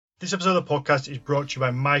This episode of the podcast is brought to you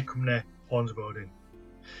by my company, Horns of Odin.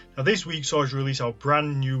 Now this week saw us release our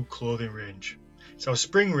brand new clothing range. It's our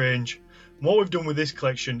spring range, and what we've done with this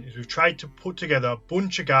collection is we've tried to put together a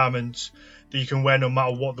bunch of garments that you can wear no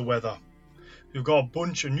matter what the weather. We've got a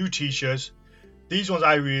bunch of new t-shirts. These ones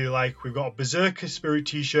I really like. We've got a Berserker Spirit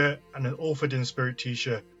t-shirt and an Ulfhedin Spirit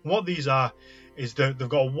t-shirt. And what these are is that they've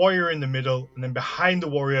got a warrior in the middle, and then behind the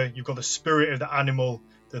warrior you've got the spirit of the animal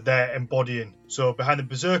that they're embodying. So behind the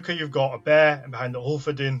Berserker you've got a bear, and behind the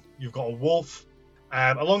Ulfhedin you've got a wolf.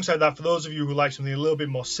 Alongside that, for those of you who like something a little bit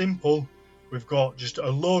more simple, we've got just a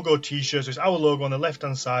logo t-shirt. So it's our logo on the left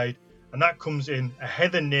hand side, and that comes in a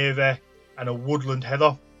heather navy and a woodland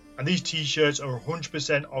heather. And these t-shirts are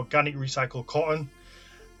 100% organic recycled cotton.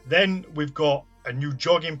 Then we've got a new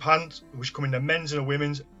jogging pants which come in the men's and the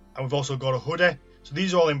women's, and we've also got a hoodie. So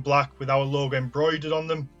these are all in black with our logo embroidered on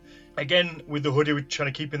them. Again, with the hoodie, we're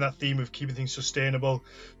trying to keep in that theme of keeping things sustainable.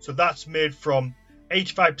 So that's made from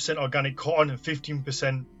 85% organic cotton and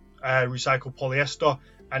 15% recycled polyester.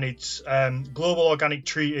 And it's Global Organic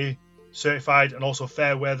Treaty certified and also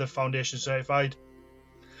Fair Weather Foundation certified.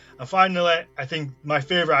 And finally, I think my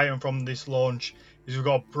favourite item from this launch is we've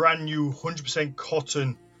got a brand new 100%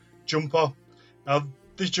 cotton jumper. Now,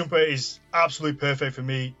 this jumper is absolutely perfect for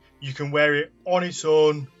me. You can wear it on its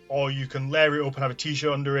own, or you can layer it up and have a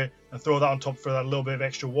t-shirt under it and throw that on top for that little bit of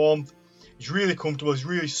extra warmth. It's really comfortable, it's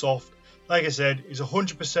really soft. Like I said, it's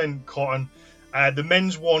 100% cotton. The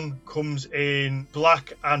men's one comes in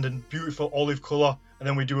black and a beautiful olive colour, and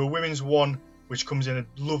then we do a women's one which comes in a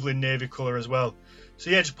lovely navy colour as well. So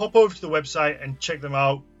yeah, just pop over to the website and check them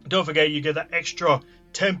out. Don't forget, you get that extra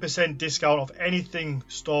 10% discount off anything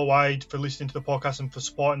store-wide for listening to the podcast and for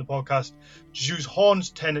supporting the podcast. Just use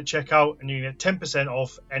Horns10 at checkout and you can get 10%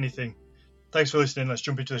 off anything. Thanks for listening. Let's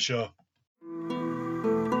jump into the show.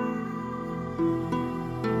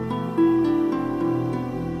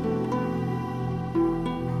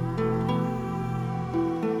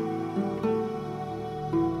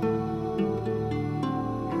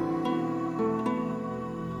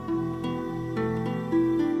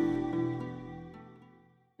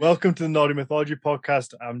 Welcome to the Nordic Mythology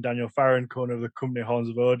Podcast. I'm Daniel Farron, co-owner of the company Horns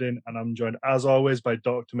of Odin, and I'm joined, as always, by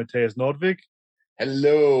Dr. Matthias Nordvig.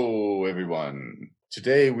 Hello, everyone.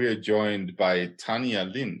 Today we are joined by Tanya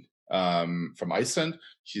Lind from Iceland.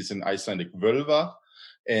 She's an Icelandic Völva,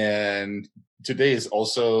 and today is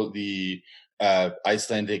also the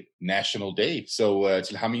Icelandic National Day. So,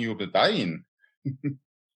 til hamingju með daginn.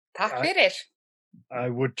 Takk fyrir. I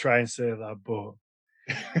would try and say that, but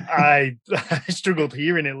I struggled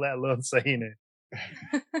hearing it, let alone saying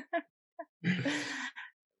it.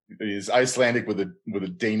 It's Icelandic with a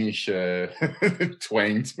Danish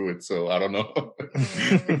twang to it, so I don't know.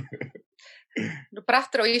 Du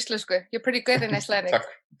brattur á íslensku. You're pretty good in Icelandic.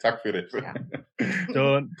 Takk fyrir. Yeah.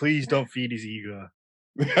 Please don't feed his ego.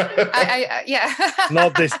 Yeah.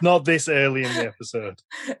 Not this early in the episode.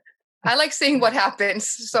 I like seeing what happens.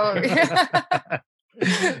 So.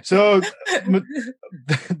 So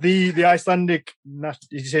the Icelandic, did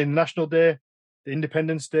you say National Day, the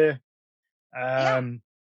Independence Day?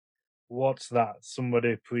 What's that?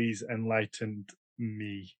 Somebody please enlighten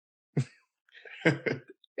me.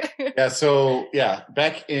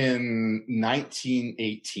 Back in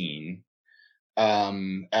 1918,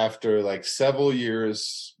 after like several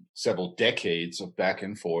decades of back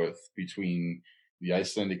and forth between the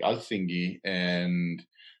Icelandic Alþingi and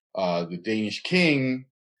the Danish king,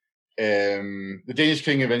 the Danish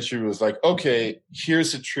king eventually was like, okay,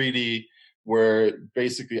 here's a treaty where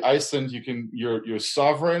basically Iceland, you're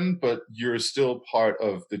sovereign, but you're still part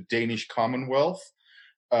of the Danish Commonwealth,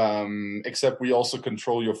 except we also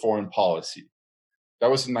control your foreign policy.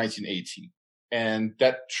 That was in 1918. And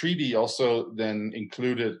that treaty also then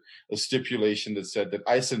included a stipulation that said that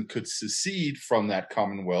Iceland could secede from that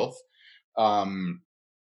Commonwealth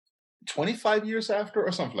 25 years after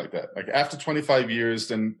or something like that. Like after 25 years,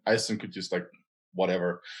 then Iceland could just like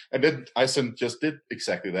whatever. And then Iceland just did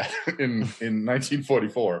exactly that in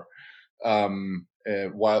 1944,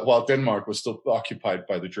 while Denmark was still occupied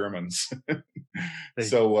by the Germans. They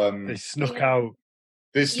snuck out.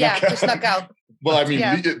 They snuck out. Well, I mean,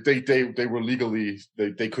 Yeah. they were legally,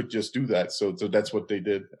 they could just do that. So that's what they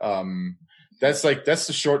did. That's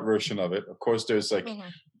the short version of it. Of course, there's like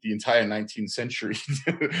the entire 19th century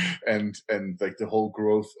and like the whole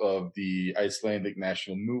growth of the Icelandic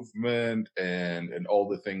national movement and all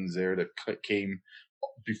the things there that came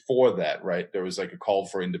before that, right? There was like a call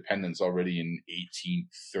for independence already in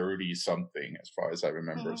 1830 something, as far as I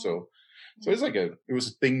remember. So it's like it was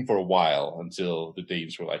a thing for a while until the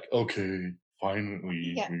Danes were like, okay,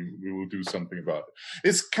 finally, Yeah. we will do something about it.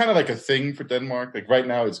 It's kind of like a thing for Denmark. Like right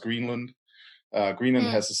now, it's Greenland. Greenland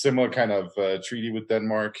has a similar kind of treaty with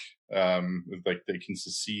Denmark. Like they can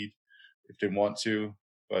secede if they want to,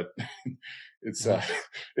 but it's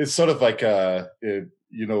sort of like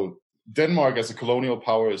Denmark as a colonial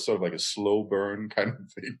power is sort of like a slow burn kind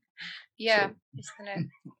of thing. Yeah, So, isn't it?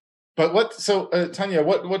 but Tanya,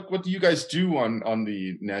 what do you guys do on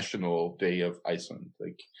the National Day of Iceland?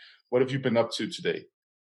 Like, what have you been up to today?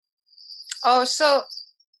 Oh, so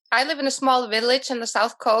I live in a small village in the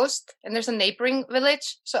south coast, and there's a neighboring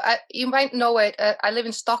village. So you might know it. I live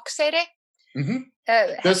in Stokkseyri. Mm-hmm.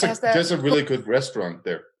 There's a really good restaurant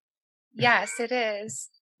there. Yes, it is.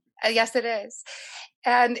 Yes, it is.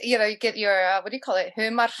 And, you get your, what do you call it?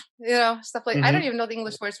 Humor, stuff like, I don't even know the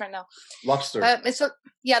English words right now. Lobster.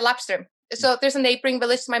 Lobster. So there's a neighboring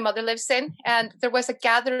village my mother lives in. And there was a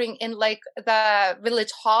gathering in like the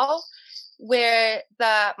village hall where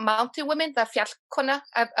the mountain women, the fjallkona,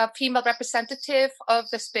 a female representative of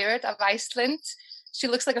the spirit of Iceland. She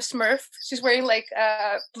looks like a Smurf. She's wearing like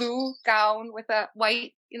a blue gown with a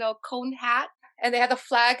white, cone hat. And they had a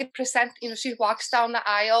flag and present, she walks down the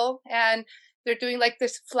aisle and they're doing like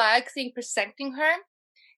this flag thing presenting her.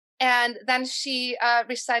 And then she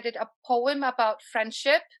recited a poem about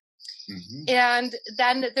friendship. Mm-hmm. And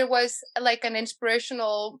then there was like an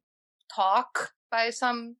inspirational talk by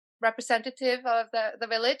some representative of the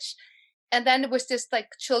village. And then it was just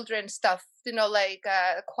like children's stuff, like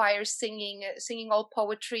choir singing old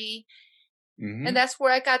poetry. Mm-hmm. And that's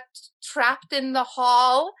where I got trapped in the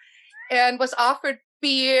hall and was offered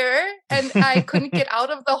beer, and I couldn't get out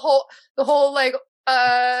of the whole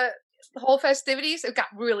festivities. It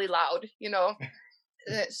got really loud,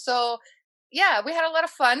 So yeah, we had a lot of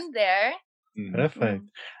fun there. Perfect.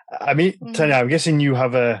 I mean, Tanya, I'm guessing you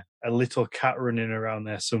have a little cat running around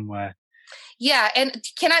there somewhere. Yeah, and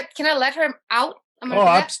can I let her out?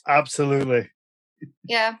 Absolutely.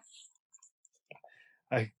 Yeah.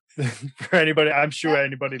 For anybody, I'm sure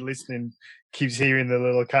anybody listening keeps hearing the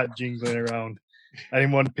little cat jingling around. I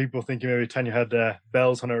didn't want people thinking maybe Tanya had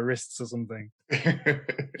bells on her wrists or something.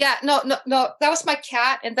 Yeah, no, that was my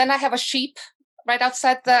cat, and then I have a sheep right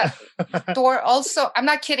outside the door. Also, I'm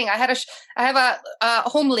not kidding. I have a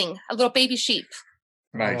homeling, a little baby sheep.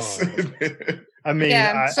 Nice. I mean,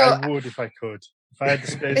 I would if I could. If I had the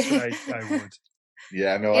space, I would.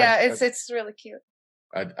 Yeah, no. Yeah, it's really cute.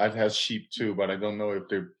 I've had sheep too, but I don't know if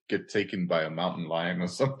they get taken by a mountain lion or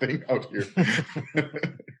something out here.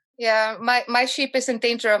 Yeah, my sheep is in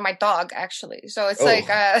danger of my dog, actually. So it's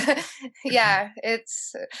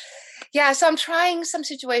so I'm trying some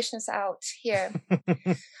situations out here.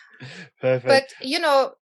 Perfect. But,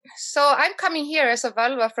 so I'm coming here as a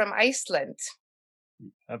Völva from Iceland.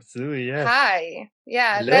 Absolutely, yeah. Hi.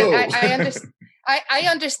 Yeah, I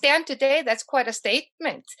understand today that's quite a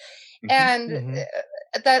statement. And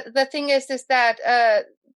the thing is that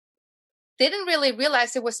didn't really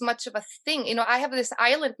realize it was much of a thing. I have this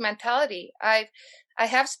island mentality. I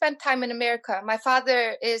have spent time in America. My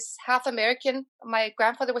father is half American. My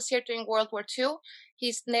grandfather was here during World War II.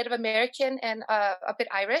 He's Native American and a bit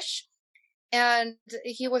Irish. And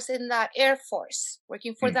he was in the Air Force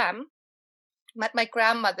working for them. Met my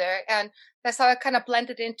grandmother, and that's how I kind of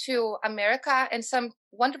blended into America and some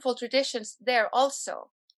wonderful traditions there also.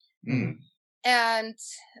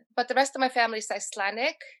 But the rest of my family is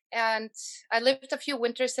Icelandic, and I lived a few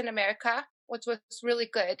winters in America, which was really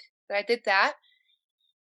good that I did that.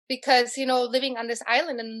 Because, living on this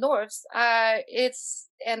island in the north, and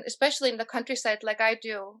especially in the countryside like I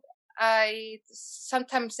do, I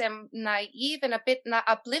sometimes am naive and a bit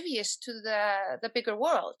oblivious to the bigger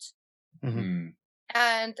world.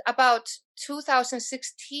 And about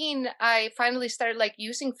 2016, I finally started like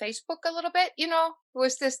using Facebook a little bit, it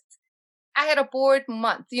was just, I had a bored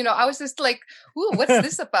month, I was just like, ooh, what's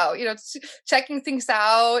this about? Checking things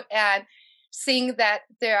out and seeing that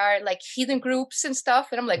there are like heathen groups and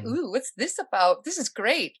stuff. And I'm like, ooh, what's this about? This is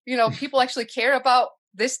great. People actually care about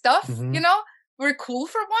this stuff, we're cool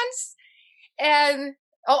for once. And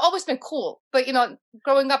always been cool. But,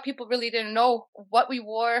 growing up, people really didn't know what we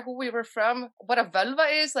wore, who we were from, what a Völva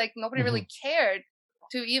is. Like, nobody really cared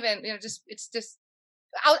to even, it's just,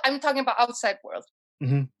 I'm talking about outside world.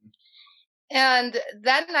 And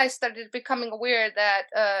then I started becoming aware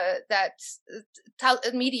that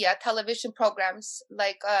television programs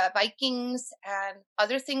like Vikings and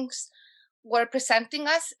other things were presenting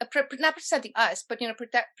us, not presenting us, but,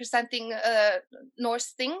 presenting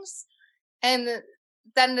Norse things. And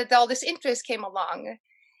then all this interest came along,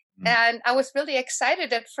 and I was really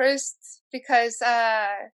excited at first because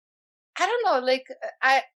I don't know, like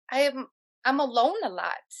I am I'm alone a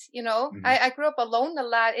lot, you know. I grew up alone a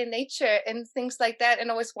lot in nature and things like that, and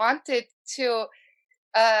always wanted to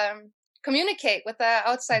communicate with the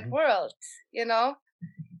outside world, you know.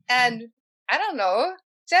 And I don't know,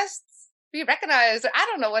 just be recognized. I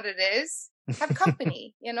don't know what it is. Have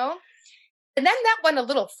company, you know. And then that went a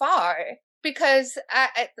little far because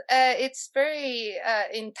it's very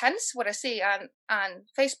intense what I see on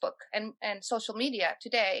Facebook and social media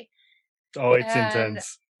today. Oh, it's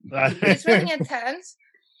intense. It's really intense.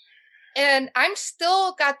 And I'm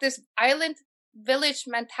still got this island village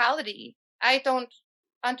mentality. I don't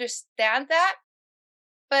understand that,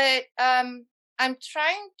 but I'm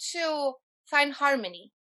trying to find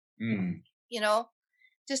harmony, you know,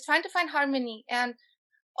 just trying to find harmony. And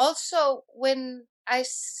also when I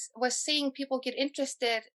was seeing people get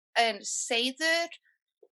interested in Seder,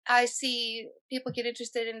 I see people get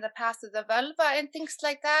interested in the path of the Völva and things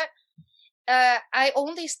like that. I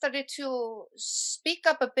only started to speak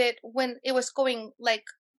up a bit when it was going like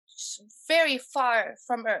very far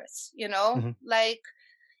from Earth, you know, like,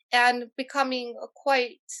 and becoming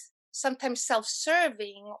quite sometimes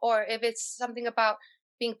self-serving, or if it's something about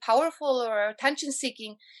being powerful or attention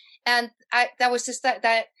seeking. And that was just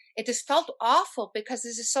that it just felt awful because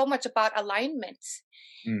this is so much about alignment.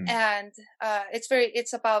 And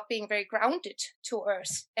it's about being very grounded to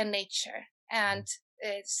Earth and nature and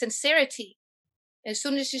sincerity. As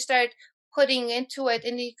soon as you start putting into it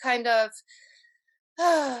any kind of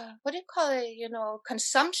what do you call it, you know,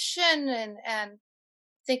 consumption and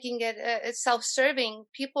thinking it's self-serving,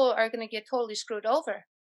 people are going to get totally screwed over.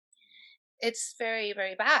 It's very,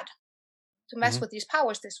 very bad to mess with these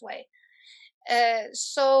powers this way.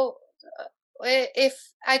 So if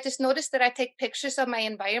I just notice that I take pictures of my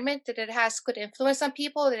environment, that it has good influence on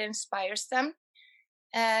people, that it inspires them.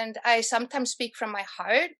 And I sometimes speak from my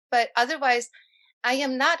heart, but otherwise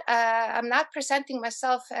I'm not presenting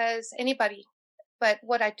myself as anybody but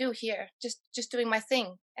what I do here, just doing my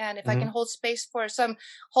thing. And if I can hold space for some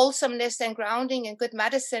wholesomeness and grounding and good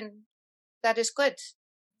medicine, that is good.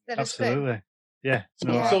 Absolutely. Is good. Yeah.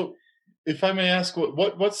 No, so if I may ask,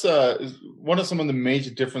 what are some of the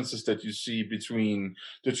major differences that you see between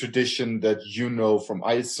the tradition that you know from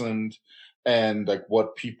Iceland and like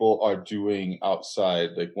what people are doing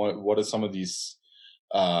outside? Like what are some of these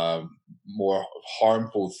more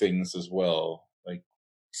harmful things as well? Like,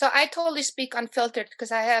 so I totally speak unfiltered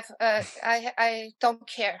because I have I don't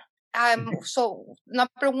care. So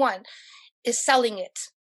number one is selling it.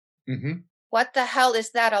 What the hell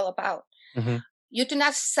is that all about? You do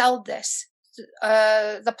not sell this.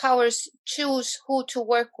 The powers choose who to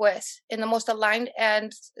work with in the most aligned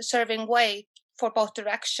and serving way for both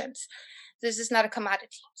directions. This is not a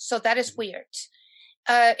commodity. So that is weird.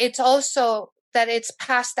 It's also that it's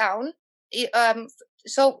passed down.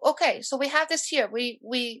 So we have this here.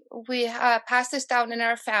 We pass this down in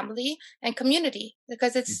our family and community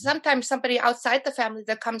because it's sometimes somebody outside the family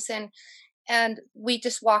that comes in and we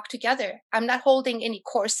just walk together. I'm not holding any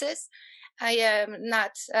courses. I am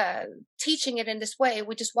not teaching it in this way.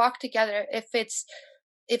 We just walk together if it's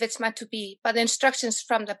meant to be, by the instructions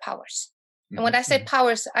from the powers. And when I say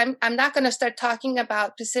powers, I'm not going to start talking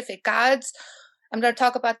about specific gods. I'm going to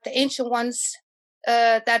talk about the ancient ones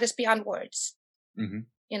that is beyond words. You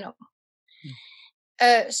know.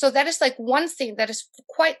 So that is like one thing that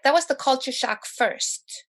was the culture shock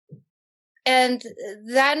first. And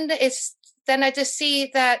then I just see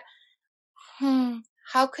that,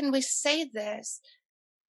 how can we say this?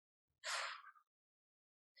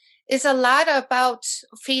 It's a lot about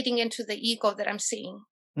feeding into the ego that I'm seeing,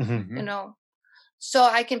 you know. So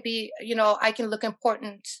I can be, you know, I can look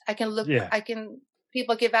important.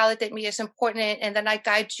 People can validate me as important, and then I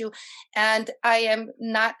guide you. And I am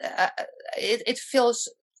not, it feels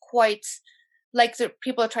quite like the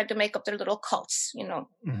people are trying to make up their little cults, you know.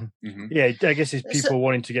 Yeah, I guess it's people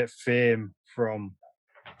wanting to get fame from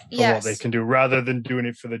what they can do rather than doing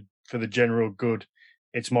it for the general good.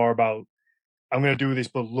 It's more about, I'm going to do this,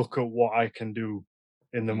 but look at what I can do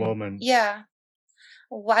in the moment. Yeah.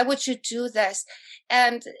 Why would you do this?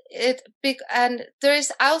 And there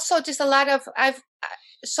is also just a lot of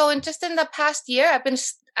in the past year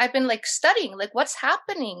I've been like studying like what's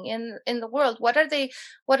happening in the world. What are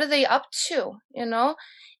they up to? You know,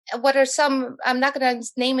 what are some? I'm not going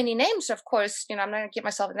to name any names, of course. You know, I'm not going to get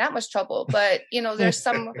myself in that much trouble. But you know, there's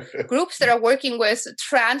some groups that are working with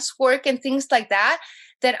trans work and things like that.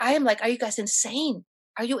 That I am like, are you guys insane?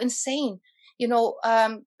 Are you insane? You know,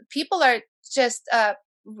 people are just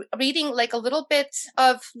reading like a little bit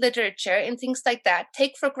of literature and things like that,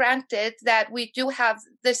 take for granted that we do have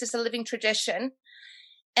this is a living tradition,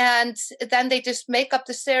 And then they just make up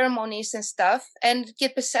the ceremonies and stuff and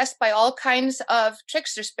get possessed by all kinds of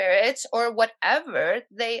trickster spirits or whatever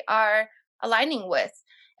they are aligning with.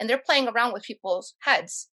 And they're playing around with people's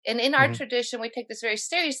heads. And in our tradition, we take this very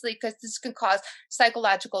seriously because this can cause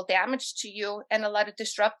psychological damage to you and a lot of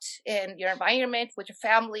disrupt in your environment, with your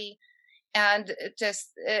family. And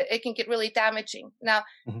it can get really damaging. Now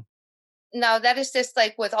that is just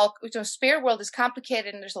like with all, spirit world is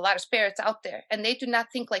complicated and there's a lot of spirits out there and they do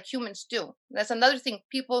not think like humans do. That's another thing.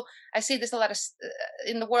 I see this a lot of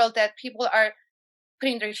in the world, that people are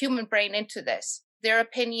putting their human brain into this, their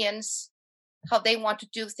opinions, how they want to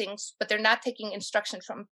do things, but they're not taking instruction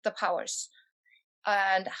from the powers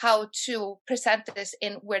and how to present this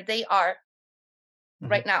in where they are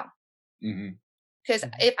right now. Because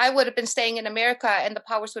if I would have been staying in America and the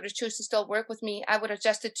powers would have chosen to still work with me, I would have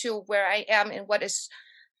adjusted to where I am and what is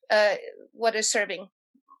serving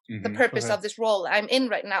the purpose of this role I'm in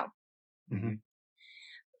right now.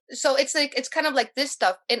 So it's like, it's kind of like this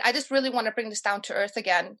stuff. And I just really want to bring this down to earth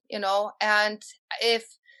again, and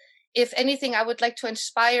if anything, I would like to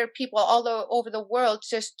inspire people all over the world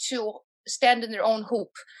just to stand in their own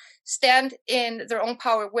hoop, stand in their own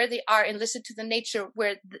power where they are, and listen to the nature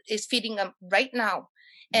where is feeding them right now,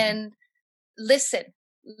 and listen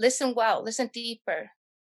well, listen deeper,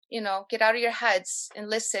 get out of your heads and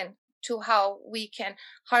listen to how we can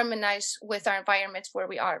harmonize with our environments where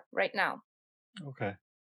we are right now. Okay.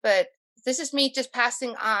 But this is me just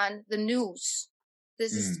passing on the news.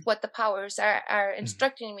 This is what the powers are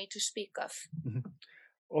instructing me to speak of.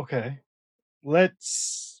 Okay.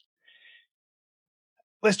 Let's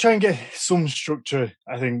try and get some structure,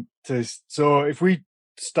 I think, to this. So if we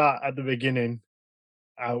start at the beginning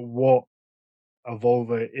at what a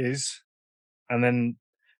Völva is, and then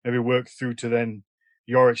maybe work through to then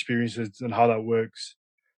your experiences and how that works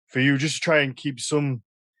for you, just to try and keep some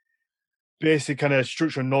basic kind of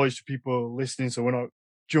structure and knowledge to people listening, so we're not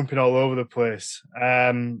jumping all over the place.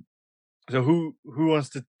 So who wants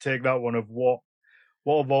to take that one of what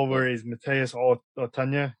a Völva is, Matthias or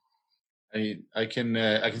Tanya? I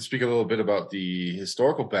can speak a little bit about the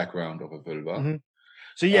historical background of a Völva.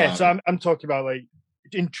 So so I'm talking about, like,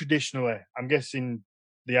 in traditionally, I'm guessing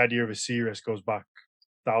the idea of a seeress goes back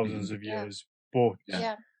thousands of years, but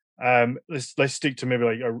let's stick to maybe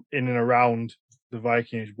like in and around the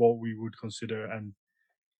Viking Age, what we would consider. And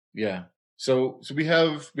so we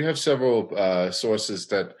have several sources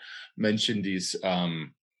that mention these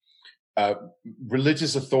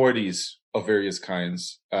religious authorities of various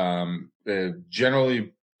kinds,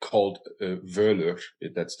 generally called völur.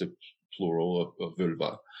 That's the plural of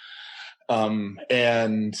Völva.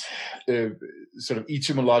 And sort of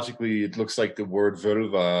etymologically, it looks like the word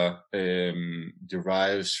Völva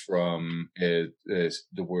derives from the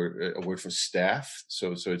word a word for staff.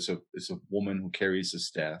 So it's a woman who carries a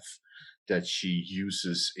staff that she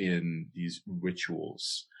uses in these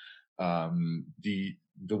rituals. The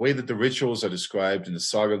way that the rituals are described in the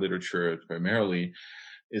saga literature primarily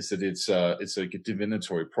is that it's like a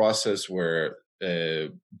divinatory process where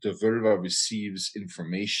the Völva receives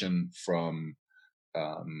information from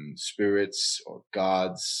spirits or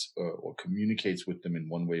gods, or communicates with them in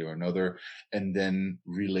one way or another, and then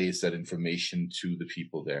relays that information to the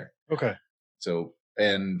people there. Okay. So,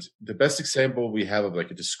 and the best example we have of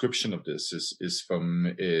like a description of this is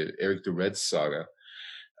from Eric the Red's saga.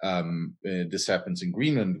 This happens in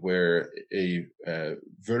Greenland, where a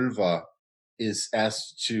Völva is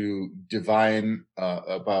asked to divine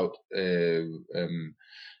about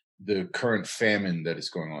the current famine that is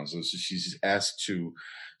going on. So she's asked to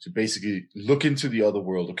basically look into the other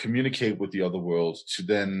world or communicate with the other world to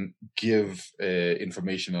then give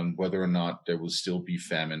information on whether or not there will still be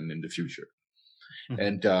famine in the future.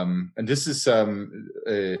 And this is sort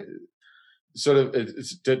of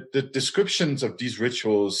the descriptions of these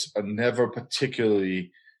rituals are never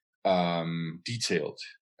particularly detailed.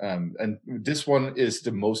 And this one is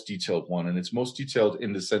the most detailed one, and it's most detailed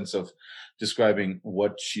in the sense of describing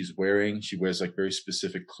what she's wearing. She wears like very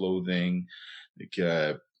specific clothing, like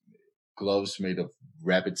gloves made of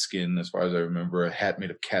rabbit skin, as far as I remember, a hat made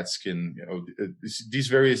of cat skin. These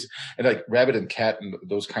various, and like rabbit and cat and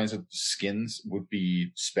those kinds of skins would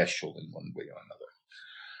be special in one way or another.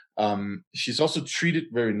 She's also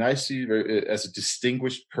treated very nicely, as a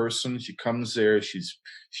distinguished person. She comes there, she's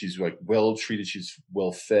like well treated, she's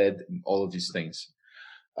well fed, and all of these things.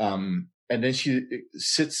 And then she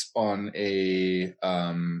sits on a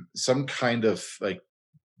some kind of like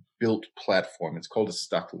built platform. It's called a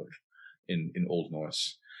stakler in Old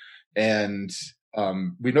Norse, and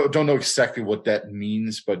we don't know exactly what that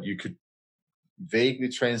means, but you could vaguely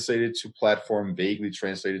translated to platform, vaguely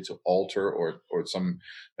translated to altar, or some,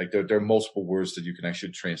 like there are multiple words that you can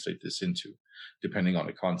actually translate this into, depending on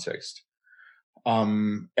the context.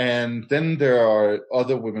 And then there are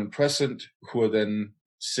other women present who are then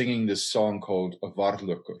singing this song called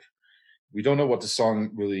Varlökur. We don't know what the song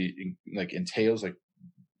really entails. Like,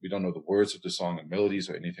 we don't know the words of the song and melodies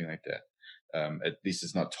or anything like that. At least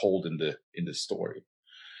it's not told in the story.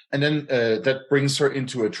 And then that brings her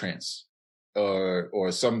into a trance,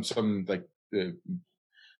 or some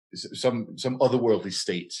otherworldly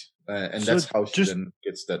state, and so that's how she then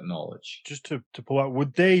gets that knowledge. Just to pull out,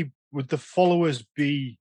 would the followers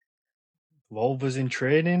be Völvas in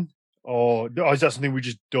training, or is that something we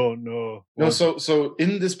just don't know? No, so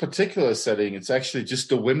in this particular setting, it's actually just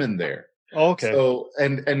the women there. Oh, okay. So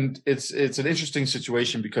and it's an interesting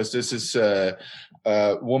situation, because this is a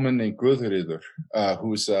woman named Guðríður,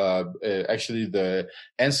 who's actually the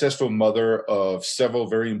ancestral mother of several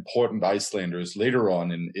very important Icelanders later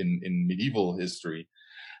on in medieval history.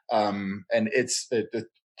 And it's the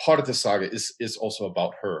part of the saga is also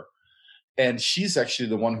about her. And she's actually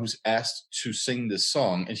the one who's asked to sing this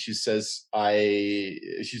song, and she says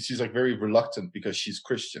she's like very reluctant because she's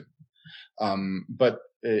Christian. But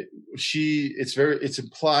it's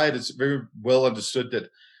implied, it's very well understood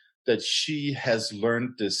that she has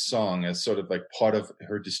learned this song as sort of like part of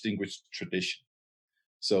her distinguished tradition.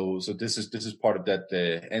 So this is part of that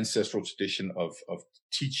ancestral tradition of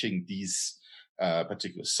teaching these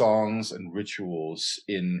particular songs and rituals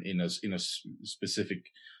in a specific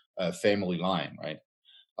family line, right?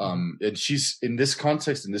 And she's, in this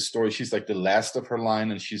context, in this story, she's like the last of her line,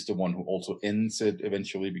 and she's the one who also ends it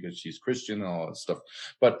eventually because she's Christian and all that stuff.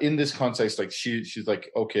 But in this context, like she's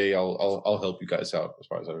like, okay, I'll help you guys out, as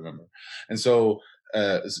far as I remember. And so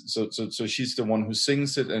she's the one who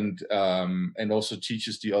sings it, and also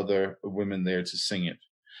teaches the other women there to sing it.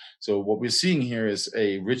 So what we're seeing here is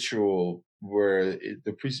a ritual where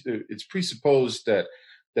it's presupposed that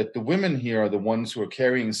the women here are the ones who are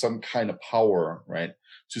carrying some kind of power, right,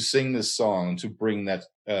 to sing this song, to bring that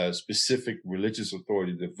specific religious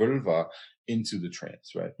authority, the Völva, into the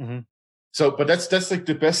trance, right? Mm-hmm. So, but that's like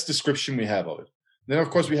the best description we have of it. Then, of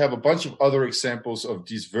course, we have a bunch of other examples of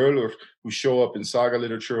these Völur who show up in saga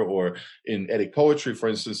literature or in Eddic poetry. For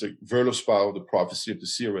instance, like Völuspá, the prophecy of the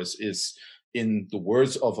seeress, is in the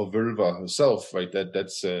words of a Völva herself, right?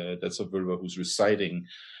 That's a Völva who's reciting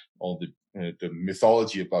all the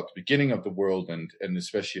mythology about the beginning of the world, and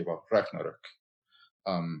especially about Ragnarök,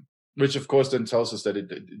 which of course then tells us that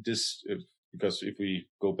because if we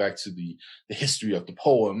go back to the history of the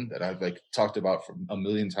poem that I've like talked about for a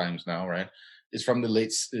million times now, right? It's from the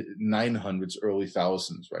late 900s, early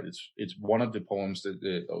 1000s, right? It's one of the poems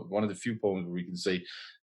one of the few poems where we can say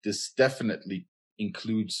this definitely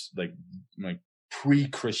includes like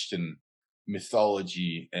pre-Christian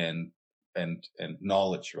mythology and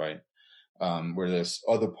knowledge, right? Where there's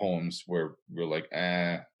other poems where we're like,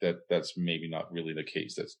 that's maybe not really the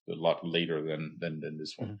case. That's a lot later than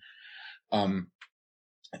this one. Mm-hmm.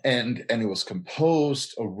 And it was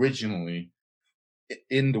composed originally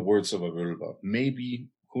in the words of a Völva. Maybe,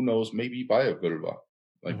 who knows, maybe by a Völva.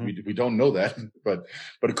 Like, mm-hmm. we don't know that, but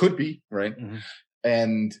it could be, right? Mm-hmm.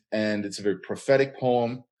 And it's a very prophetic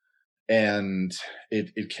poem. And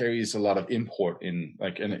it carries a lot of import in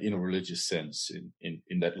a religious sense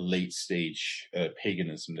in that late stage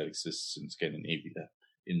paganism that exists in Scandinavia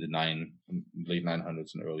in the late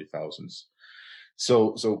 900s and early 1000s.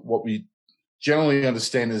 So what we generally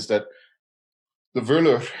understand is that the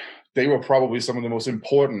Völur, they were probably some of the most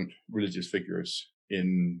important religious figures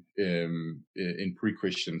in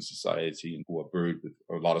pre-Christian society, who are buried with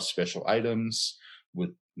a lot of special items,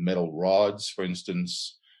 with metal rods, for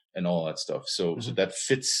instance, and all that stuff. So that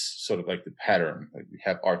fits sort of like the pattern. Like, we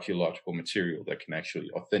have archaeological material that can actually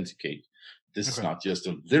authenticate this is not just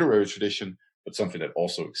a literary tradition, but something that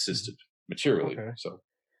also existed materially. Okay. So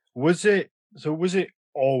was it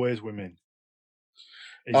always women?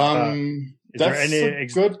 That's a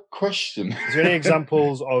good question. Is there any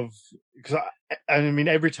examples of, because I mean,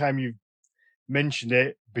 every time you've mentioned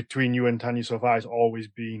it between you and Tanya so far, it's always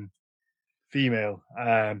been female.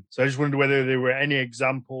 So I just wondered whether there were any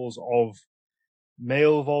examples of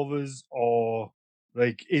male Völvas, or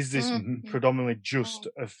like, is this predominantly just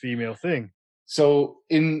a female thing? So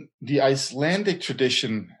in the Icelandic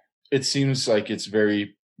tradition, it seems like it's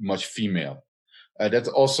very much female. That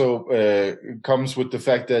also comes with the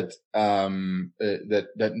fact that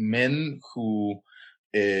that men who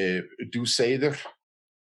do seder,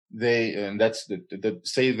 and that's the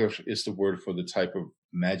Seidr is the word for the type of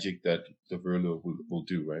magic that the Völva will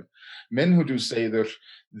do, right? Men who do Seidr,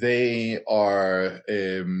 they are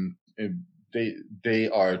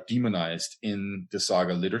demonized in the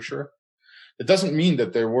saga literature. It doesn't mean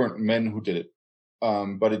that there weren't men who did it,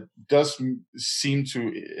 but it does seem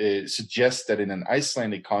to suggest that in an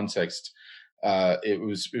Icelandic context, it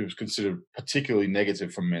was considered particularly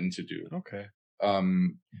negative for men to do. Okay.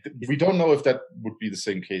 We don't know if that would be the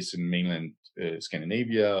same case in mainland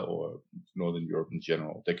Scandinavia or Northern Europe in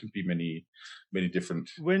general. There could be many different.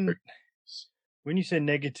 When you say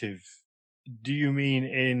negative, do you mean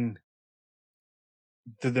in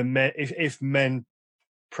the men? If men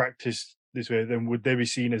practice this way, then would they be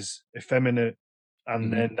seen as effeminate,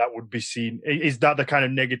 and then that would be seen? Is that the kind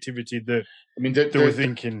of negativity that they were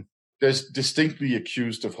thinking? There's distinctly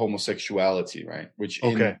accused of homosexuality, right? Which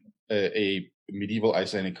in a medieval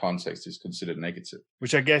Icelandic context is considered negative.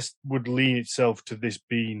 Which I guess would lean itself to this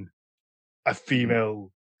being a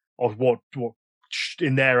female, or what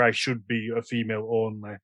in their eyes should be a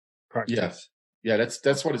female-only practice. Yeah,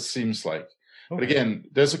 that's what it seems like. Okay. But again,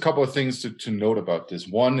 there's a couple of things to note about this.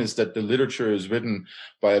 One is that the literature is written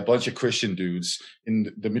by a bunch of Christian dudes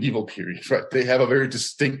in the medieval period, right? They have a very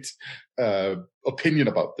distinct opinion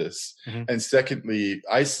about this. And secondly,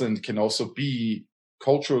 Iceland can also be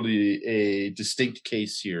culturally a distinct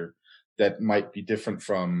case here that might be different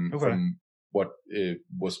from what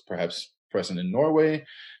was perhaps present in Norway,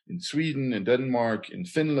 in Sweden, in Denmark, in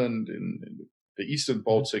Finland, in the Eastern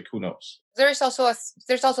Baltic. Who knows? There's also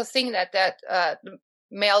a thing that the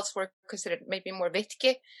males were considered maybe more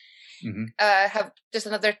vitke, have just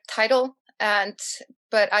another title,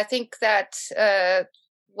 but I think that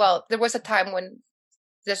there was a time when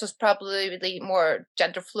this was probably more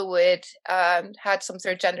gender fluid, had some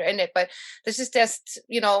third gender in it, but this is just,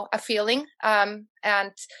 a feeling.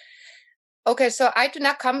 So I do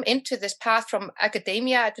not come into this path from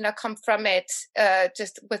academia. I do not come from it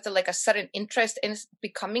just with a sudden interest in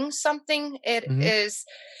becoming something. It is,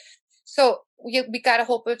 so we got a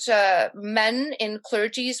whole bunch of men in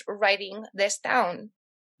clergies writing this down.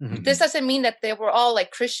 This doesn't mean that they were all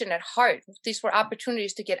Christian at heart. These were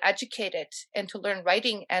opportunities to get educated and to learn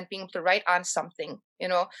writing and being able to write on something,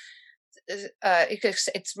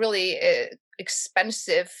 it's really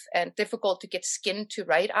expensive and difficult to get skin to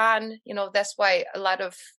write on. That's why a lot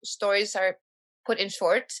of stories are put in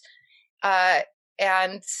short.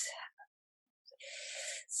 And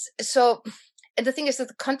the thing is that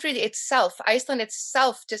the country itself, Iceland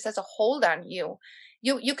itself, just has a hold on you.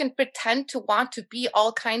 You can pretend to want to be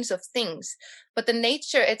all kinds of things, but the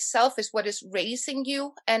nature itself is what is raising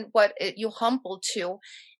you and what you humble to.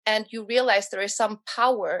 And you realize there is some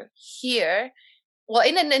power here. Well,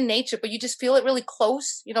 in nature, but you just feel it really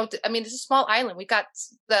close. It's a small island. We got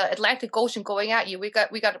the Atlantic Ocean going at you. We got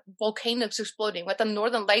volcanoes exploding. With the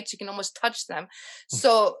northern lights, you can almost touch them.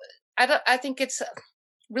 So I think it's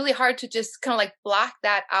really hard to just kind of block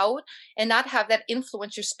that out and not have that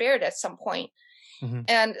influence your spirit at some point.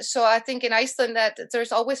 And so I think in Iceland that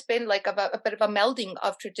there's always been a bit of a melding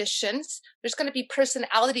of traditions. There's going to be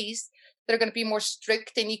personalities that are going to be more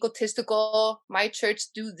strict and egotistical. My church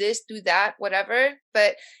do this, do that, whatever.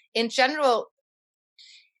 But in general,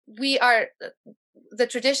 the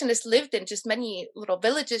tradition is lived in just many little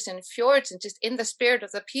villages and fjords and just in the spirit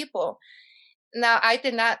of the people. Now, I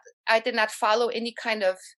did not follow any kind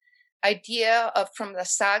of idea from the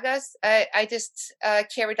sagas. I just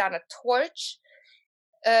carried on a torch.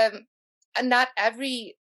 And not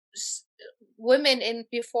every woman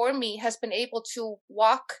before me has been able to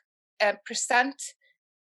walk and present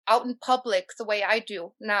out in public the way I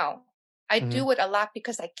do now. I do it a lot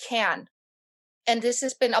because I can. And this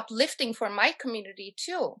has been uplifting for my community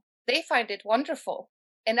too. They find it wonderful.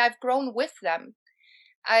 And I've grown with them.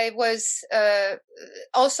 I was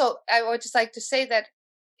also, I would just like to say that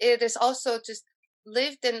it is also just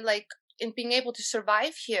lived in being able to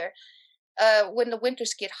survive here. When the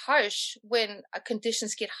winters get harsh, when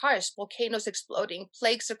conditions get harsh, volcanoes exploding,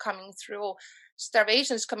 plagues are coming through,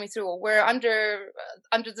 starvation is coming through. We're under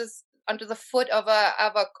the foot of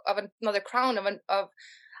another crown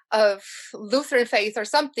of Lutheran faith or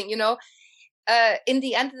something. In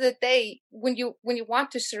the end of the day, when you want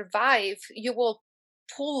to survive, you will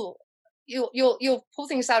you'll pull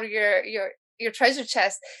things out of your treasure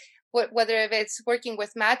chest. Whether it's working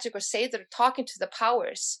with magic or Seidr, talking to the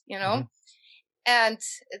powers, and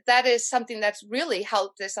that is something that's really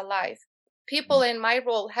held this alive. People in my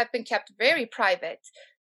role have been kept very private.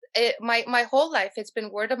 My whole life, it's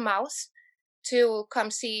been word of mouth to come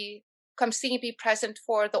see and be present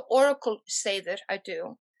for the oracle Seidr I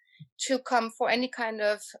do, to come for any kind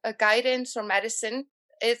of guidance or medicine.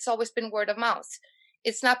 It's always been word of mouth.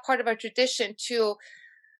 It's not part of our tradition to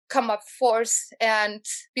come up forth and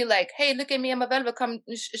be like, hey, look at me, I'm a Völva, come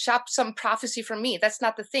shop some prophecy from me. That's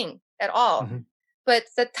not the thing at all. Mm-hmm. But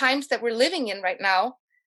the times that we're living in right now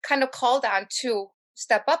kind of called on to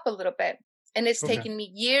step up a little bit. And it's taken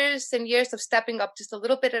me years and years of stepping up just a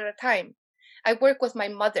little bit at a time. I work with my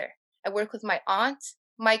mother. I work with my aunt,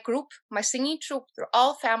 my group, my singing troupe. They're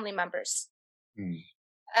all family members.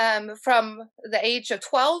 From the age of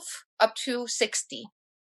 12 up to 60.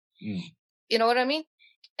 You know what I mean?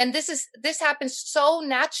 And this happens so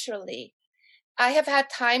naturally. I have had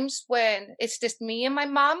times when it's just me and my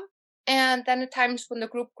mom, and then at times when the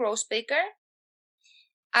group grows bigger.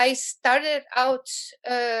 I started out,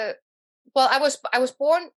 I was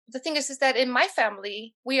born. The thing is that in my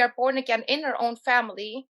family, we are born again in our own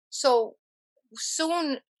family. So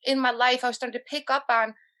soon in my life, I was starting to pick up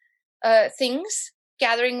on things,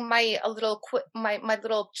 gathering my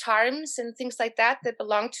little charms and things like that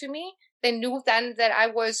belonged to me. They knew then that I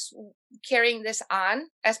was carrying this on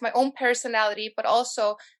as my own personality, but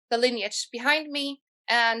also the lineage behind me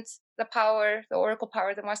and the power, the oracle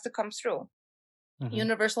power that wants to come through.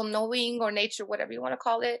 Universal knowing or nature, whatever you want to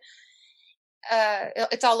call it.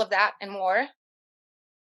 It's all of that and more.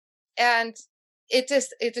 And it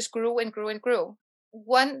just grew and grew and grew.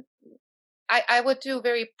 I would do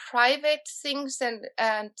very private things, and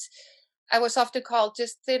I was often called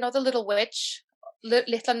just, the little witch,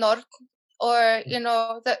 Litla Norg, or,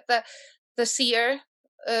 the seer,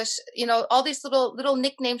 all these little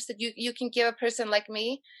nicknames that you can give a person like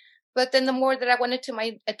me. But then the more that I went into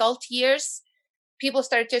my adult years, people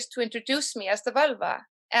started just to introduce me as the Völva.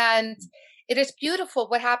 And it is beautiful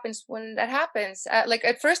what happens when that happens. Like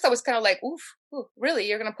at first I was kind of like, oof, really?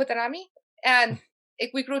 You're going to put that on me? And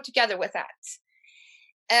we grew together with that.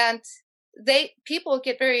 And people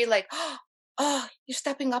get very like, oh, you're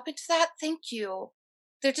stepping up into that? Thank you.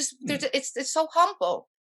 It's so humble.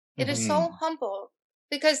 It is so humble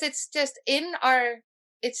because it's just in the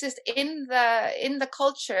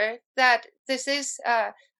culture that this is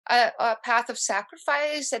a path of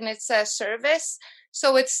sacrifice, and it's a service.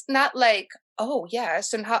 So it's not like, oh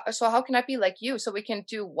yes, and how can I be like you? So we can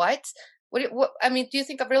do what? What I mean, do you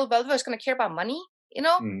think a real Völva is going to care about money?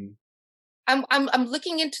 I'm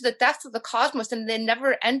looking into the depth of the cosmos and the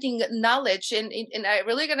never-ending knowledge, and I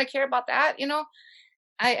really going to care about that?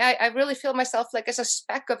 I really feel myself like as a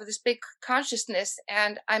speck of this big consciousness,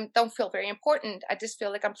 and I don't feel very important. I just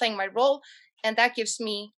feel like I'm playing my role, and that gives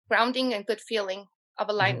me grounding and good feeling of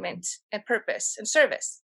alignment and purpose and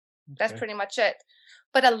service. That's pretty much it.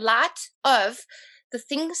 But a lot of the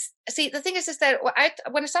things, the thing is that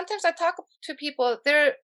when sometimes I talk to people,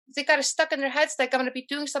 they got it stuck in their heads like I'm going to be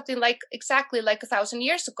doing something exactly like 1,000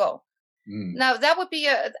 years ago. Now that would be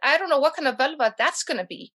I don't know what kind of Völva that's going to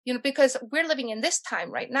be, because we're living in this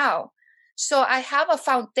time right now. So I have a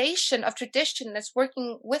foundation of tradition that's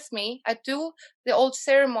working with me. I do the old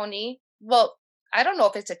ceremony. Well, I don't know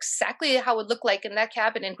if it's exactly how it would look like in that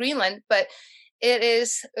cabin in Greenland, but it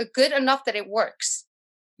is good enough that it works.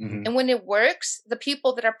 And when it works, the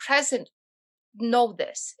people that are present know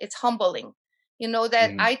this. It's humbling,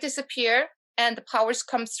 that I disappear and the powers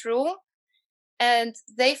come through, and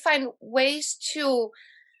they find ways to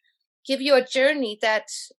give you a journey that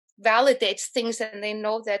validates things, and they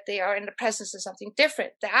know that they are in the presence of something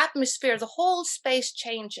different. The atmosphere, the whole space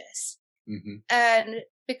changes and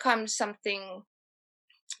becomes something,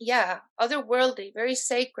 otherworldly, very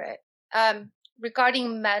sacred.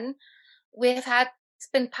 Regarding men, it's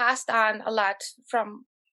been passed on a lot from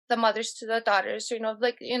the mothers to the daughters,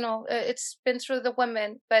 it's been through the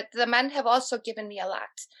women, but the men have also given me a lot.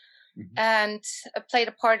 And played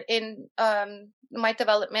a part in my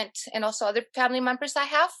development, and also other family members I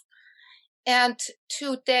have. And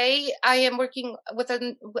today I am working with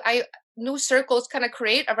new circles kind of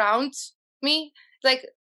create around me. Like,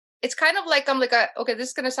 it's kind of like I'm like this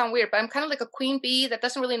is going to sound weird, but I'm kind of like a queen bee that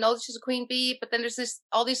doesn't really know that she's a queen bee. But then there's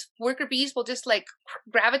all these worker bees will just like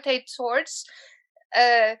gravitate towards.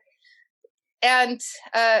 And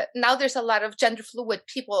now there's a lot of gender fluid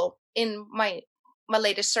people in my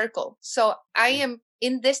latest circle. So I am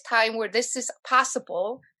in this time where this is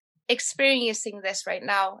possible, experiencing this right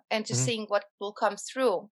now and just seeing what will come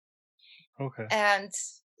through. Okay. And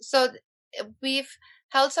so we've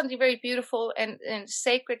held something very beautiful and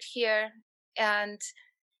sacred here. And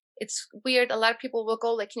it's weird. A lot of people will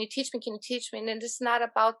go like, can you teach me? Can you teach me? And it's not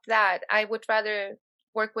about that. I would rather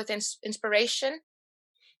work with inspiration,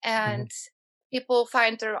 and people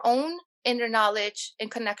find their own inner knowledge and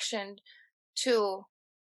connection to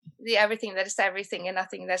the everything that is everything and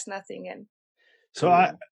nothing that's nothing. And So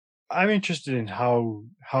I'm interested in how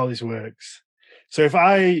this works. So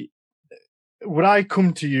would I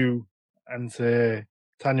come to you and say,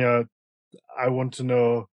 Tanya, I want to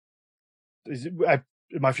know, is it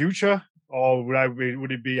my future, or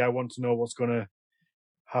would it be I want to know what's going to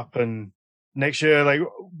happen next year? Like,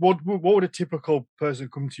 what would a typical person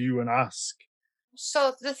come to you and ask?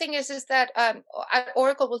 so the thing is that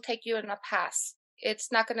Oracle will take you in a path.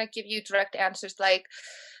 It's not going to give you direct answers like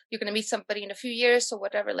you're going to meet somebody in a few years or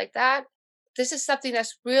whatever like that. This is something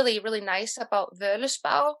that's really, really nice about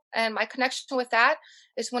Völuspá, and my connection with that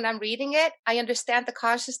is when I'm reading it, I understand the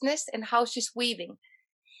consciousness and how she's weaving.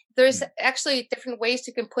 There's actually different ways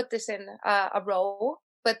you can put this in a row,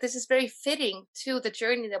 but this is very fitting to the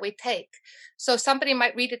journey that we take. So somebody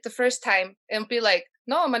might read it the first time and be like,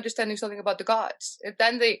 no, I'm understanding something about the gods. And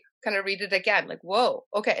then they kind of read it again, like, whoa,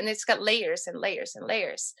 okay. And it's got layers and layers and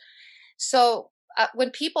layers. So when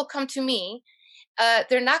people come to me,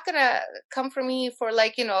 they're not going to come for me for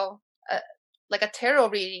like, like a tarot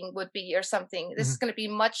reading would be or something. This is going to be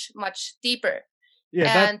much, much deeper.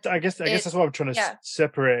 Yeah, and I guess that's what I'm trying to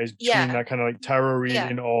separate is between that kind of like tarot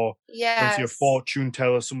reading or a fortune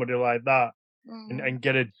teller, somebody like that, and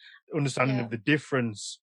get an understanding of the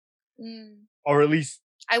difference, or at least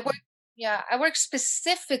I work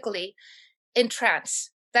specifically in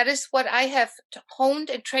trance. That is what I have honed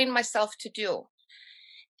and trained myself to do.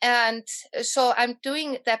 And so I'm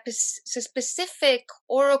doing that specific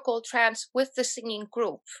oracle trance with the singing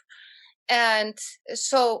group. And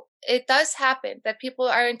so it does happen that people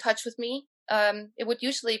are in touch with me. It would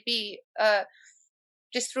usually be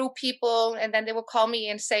just through people, and then they will call me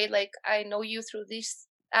and say, like, I know you through these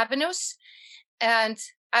avenues. And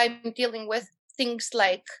I'm dealing with things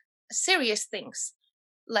like serious things,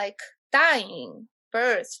 like dying,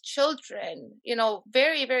 birth, children,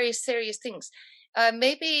 very, very serious things.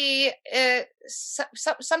 Maybe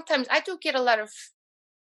sometimes I do get a lot of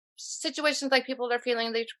situations like people are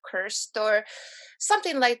feeling they're cursed or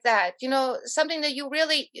something like that, something that you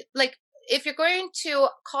really like. If you're going to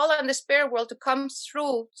call on the spirit world to come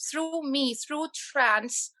through me, through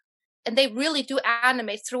trance, and they really do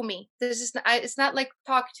animate through me, it's not like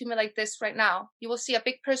talking to me like this right now. You will see a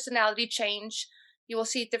big personality change. You will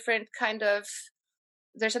see different kind of,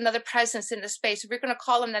 there's another presence in the space. If you're going to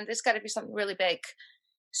call them, then there's got to be something really big.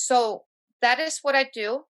 So that is what I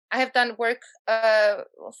do. I have done work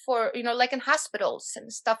for, like in hospitals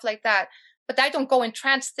and stuff like that. But I don't go in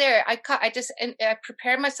trance there. I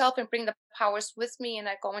prepare myself and bring the powers with me, and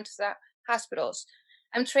I go into the hospitals.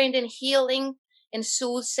 I'm trained in healing, in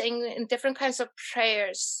soothing, in different kinds of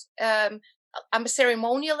prayers. I'm a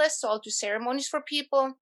ceremonialist, so I'll do ceremonies for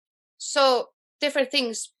people. So different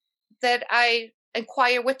things that I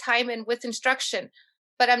inquire with time and with instruction.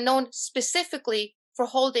 But I'm known specifically for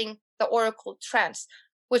holding the oracle trance,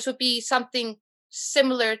 which would be something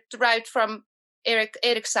similar derived from Eric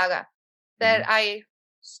Saga, that I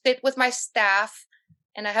sit with my staff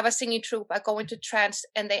and I have a singing troupe. I go into trance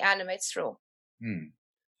and they animate through.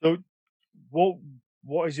 So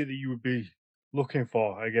what is it that you would be looking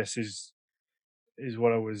for, I guess, is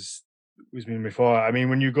what I was meaning before. I mean,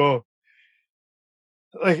 when you go,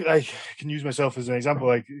 like I can use myself as an example,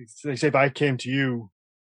 like say if I came to you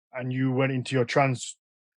and you went into your trance,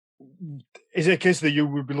 is it a case that you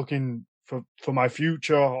would be looking for my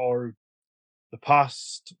future or the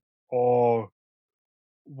past, or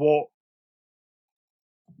what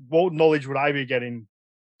knowledge would I be getting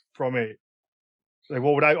from it? Like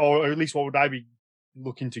what would I, or at least what would I be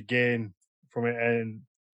looking to gain from it? And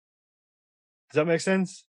does that make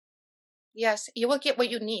sense? Yes, you will get what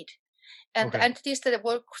you need. And the entities that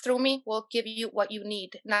work through me will give you what you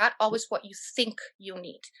need, not always what you think you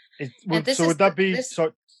need. Would that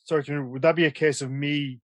be a case of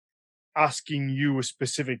me asking you a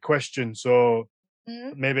specific question? So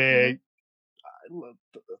maybe, I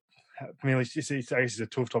mean, I guess it's a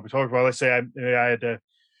tough topic to talk about. Let's say I had a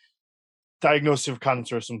diagnosis of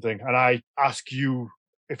cancer or something, and I ask you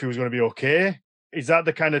if it was going to be okay. Is that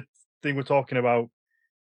the kind of thing we're talking about?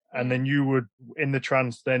 And then you would, in the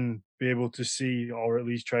trance, then be able to see, or at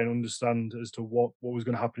least try and understand as to what was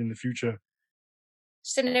going to happen in the future.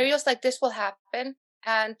 Scenarios like this will happen.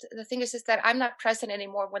 And the thing is that I'm not present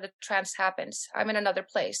anymore when the trance happens. I'm in another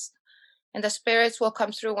place. And the spirits will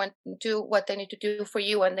come through and do what they need to do for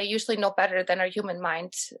you. And they usually know better than our human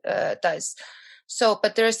mind does. So,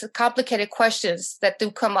 but there's complicated questions that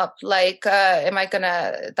do come up, like, am I going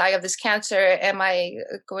to die of this cancer? Am I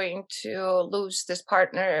going to lose this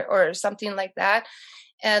partner or something like that?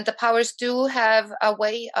 And the powers do have a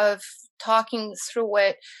way of talking through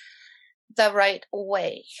it the right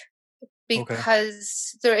way,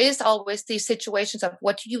 because there is always these situations of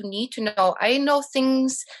what do you need to know. I know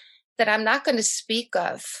things that I'm not going to speak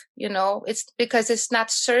of, it's because it's not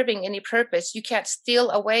serving any purpose. You can't steal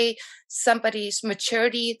away somebody's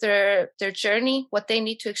maturity, their journey, what they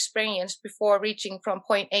need to experience before reaching from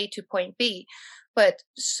point A to point B. But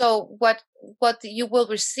so what you will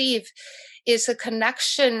receive is a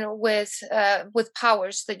connection with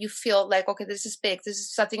powers that you feel like, okay, this is big. This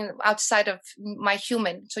is something outside of my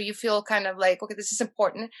human. So you feel kind of like, okay, this is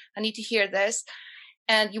important. I need to hear this.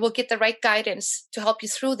 And you will get the right guidance to help you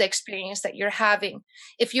through the experience that you're having.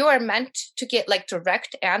 If you are meant to get like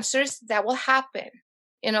direct answers, that will happen.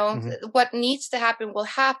 What needs to happen will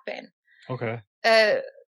happen. Okay.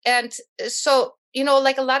 And so,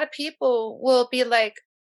 like a lot of people will be like,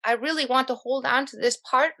 I really want to hold on to this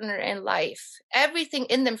partner in life. Everything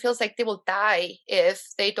in them feels like they will die if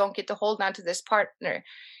they don't get to hold on to this partner.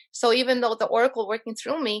 So even though the oracle working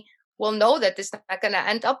through me will know that this is not going to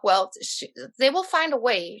end up well, they will find a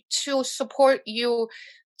way to support you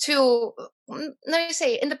to, let me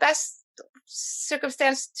say, in the best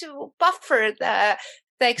circumstance, to buffer the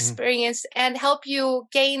experience and help you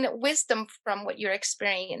gain wisdom from what you're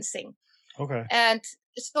experiencing. Okay. And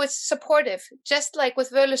so it's supportive. Just like with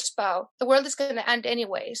Völuspá, the world is going to end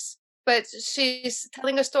anyways. But she's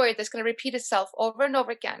telling a story that's going to repeat itself over and over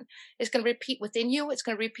again. It's going to repeat within you. It's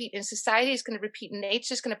going to repeat in society. It's going to repeat in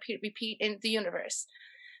nature. It's going to repeat in the universe.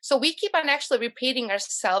 So we keep on actually repeating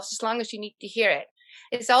ourselves as long as you need to hear it.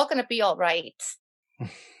 It's all going to be all right.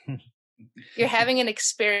 You're having an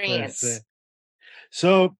experience.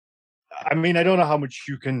 So, I mean, I don't know how much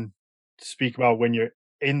you can speak about when you're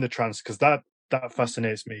in the trance, because that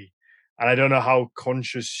fascinates me. And I don't know how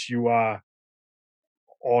conscious you are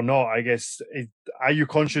or not. I guess, are you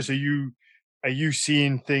conscious? Are you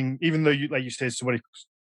seeing things, even though you, like you said, somebody,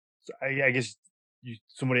 I guess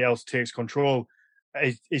somebody else takes control?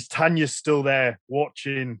 Is Tanya still there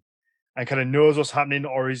watching and kind of knows what's happening,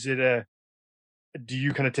 or is it do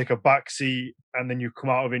you kind of take a backseat and then you come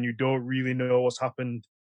out of it and you don't really know what's happened,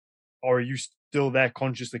 or are you still there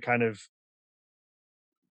consciously kind of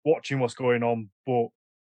watching what's going on, but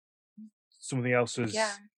something else has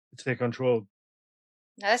take control?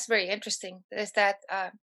 That's very interesting. Is that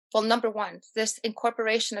well, number one, this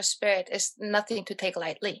incorporation of spirit is nothing to take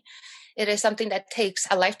lightly. It is something that takes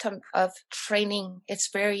a lifetime of training. It's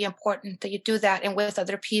very important that you do that and with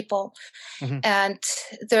other people. And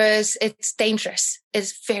it's dangerous.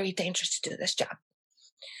 It's very dangerous to do this job.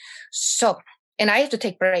 So, and I have to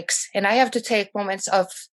take breaks, and I have to take moments of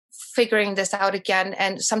figuring this out again.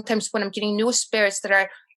 And sometimes when I'm getting new spirits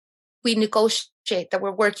we negotiate, that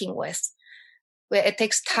we're working with, it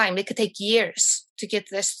takes time. It could take years to get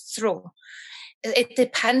this through. It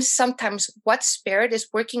depends sometimes what spirit is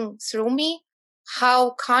working through me,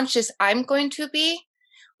 how conscious I'm going to be.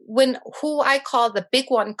 When who I call the big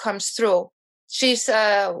one comes through, she's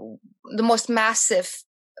the most massive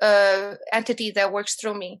entity that works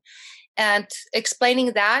through me. And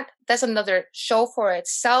explaining that's another show for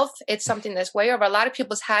itself. It's something that's way over a lot of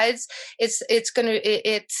people's heads.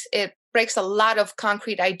 It breaks a lot of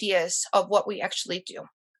concrete ideas of what we actually do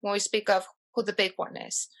when we speak of who the big one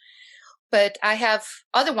is. But I have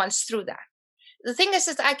other ones through that. The thing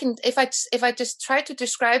is I can, if I just try to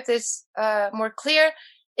describe this more clear,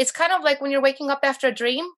 it's kind of like when you're waking up after a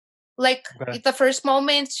dream. Like the first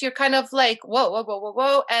moments, you're kind of like,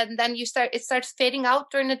 whoa. And then it starts fading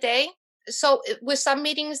out during the day. So with some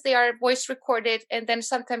meetings, they are voice recorded. And then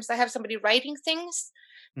sometimes I have somebody writing things.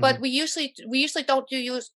 But we usually don't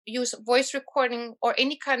use voice recording or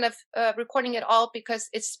any kind of recording at all, because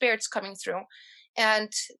it's spirits coming through.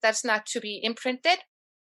 And that's not to be imprinted.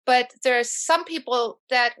 But there are some people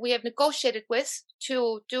that we have negotiated with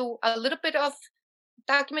to do a little bit of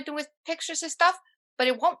documenting with pictures and stuff. But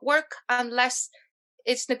it won't work unless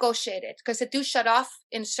it's negotiated, because it do shut off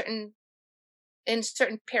in certain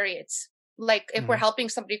periods. Like if we're helping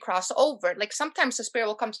somebody cross over, like sometimes the spirit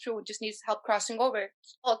will come through and just needs help crossing over.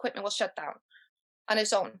 All equipment will shut down on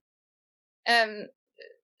its own.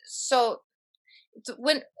 So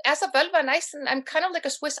as a Völva in Iceland, I'm kind of like a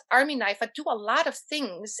Swiss Army knife. I do a lot of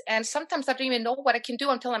things, and sometimes I don't even know what I can do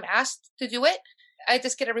until I'm asked to do it. I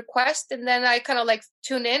just get a request, and then I kind of like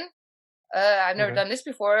tune in. I've never done this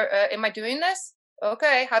before. Am I doing this?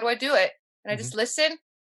 Okay, how do I do it? And I just listen,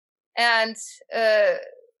 and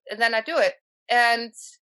then I do it. And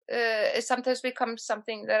it sometimes becomes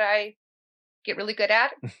something that I get really good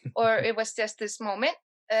at, or it was just this moment.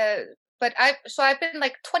 But I've been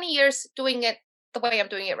like 20 years doing it the way I'm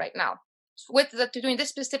doing it right now, doing this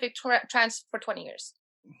specific trance for 20 years.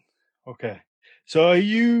 Okay. So are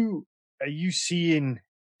you you seeing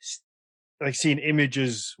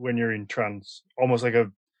images when you're in trance? Almost like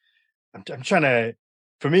I'm trying to,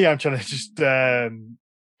 for me, I'm trying to just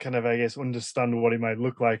kind of, I guess, understand what it might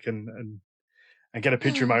look like and get a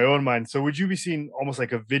picture in my own mind. So would you be seeing almost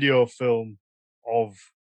like a video film of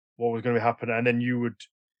what was going to happen, and then you would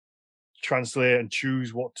translate and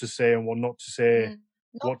choose what to say and what not to say,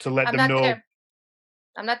 what to let them know? There.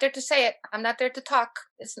 I'm not there to say it. I'm not there to talk.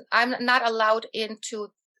 I'm not allowed into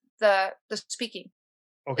the speaking.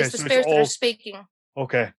 Okay, it's the so spirits it's all... that are speaking.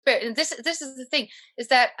 Okay. And this is the thing, is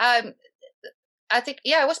that I think,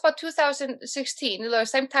 it was about 2016. The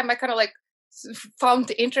same time I kind of like found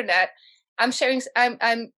the internet. I'm sharing.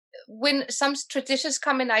 I'm when some traditions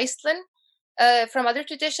come in Iceland from other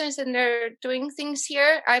traditions and they're doing things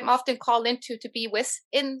here, I'm often called into to be with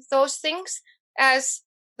in those things as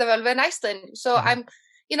the Völva in Iceland. So I'm,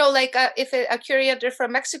 if a curator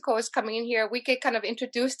from Mexico is coming in here, we get kind of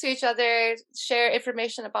introduced to each other, share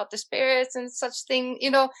information about the spirits and such thing,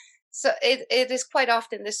 So it is quite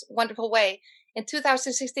often this wonderful way. In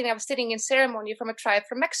 2016, I was sitting in ceremony from a tribe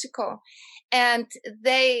from Mexico, and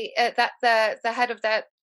they the head of that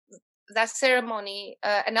ceremony,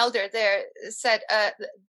 an elder there, said,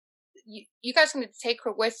 "You guys need to take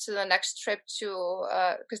her with to the next trip to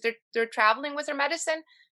because they're traveling with her medicine.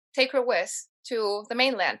 Take her with to the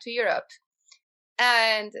mainland, to Europe."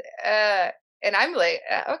 And I'm like,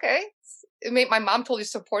 okay. My mom totally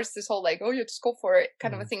supports this whole like, oh, you just go for it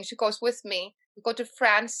kind of a thing. She goes with me. We go to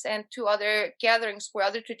France and to other gatherings where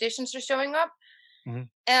other traditions are showing up.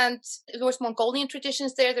 And there was Mongolian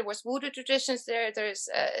traditions there. There was voodoo traditions there. There's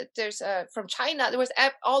from China. There was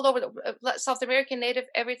all over the South American, Native,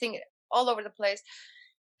 everything all over the place.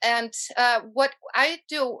 And what I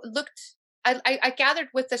do I gathered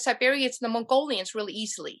with the Siberians and the Mongolians really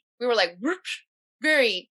easily. We were like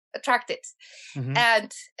very attracted.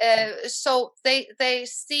 And so they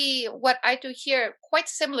see what I do here quite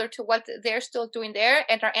similar to what they're still doing there,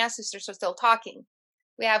 and our ancestors are still talking.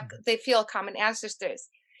 They feel common ancestors.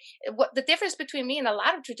 What the difference between me and a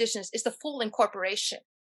lot of traditions is the full incorporation,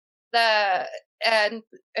 and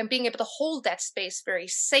being able to hold that space very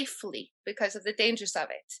safely because of the dangers of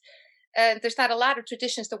it. And there's not a lot of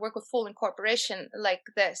traditions that work with full incorporation like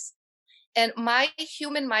this. And my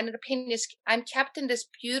human mind and opinion is I'm kept in this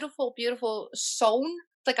beautiful, beautiful zone.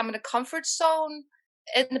 Like I'm in a comfort zone.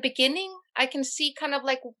 In the beginning, I can see kind of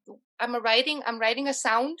like I'm writing a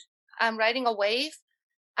sound. I'm writing a wave.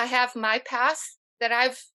 I have my path that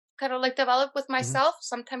I've kind of like developed with myself.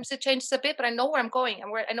 Sometimes it changes a bit, but I know where I'm going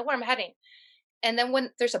and I know where I'm heading. And then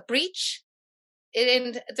when there's a breach,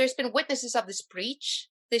 and there's been witnesses of this breach,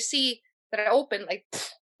 they see that I open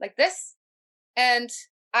like this, and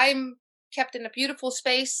I'm kept in a beautiful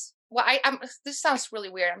space. Well, this sounds really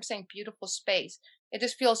weird. I'm saying beautiful space. It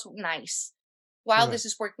just feels nice while this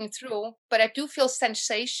is working through, but I do feel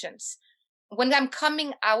sensations. When I'm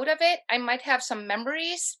coming out of it, I might have some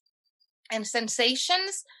memories and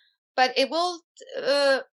sensations, but it will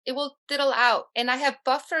diddle out. And I have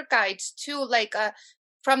buffer guides too, like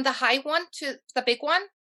from the high one to the big one.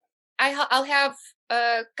 I'll have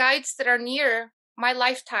guides that are near my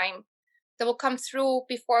lifetime that will come through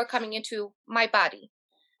before coming into my body.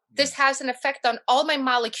 This has an effect on all my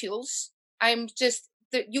molecules.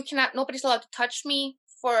 Nobody's allowed to touch me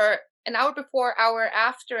for an hour before, hour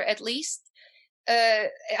after at least.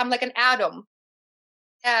 I'm like an atom,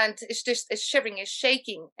 and it's shivering, it's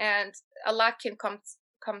shaking, and a lot can come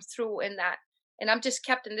through in that. And I'm just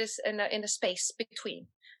kept in this in a space between.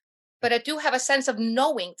 But I do have a sense of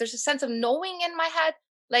knowing. There's a sense of knowing in my head.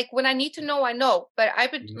 Like when I need to know, I know. But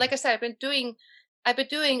like I said, I've been doing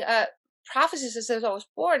prophecies since I was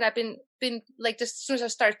born. I've been like, just as soon as I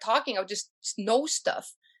started talking, I would just know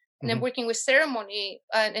stuff. And then working with ceremony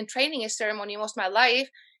and training in ceremony most of my life.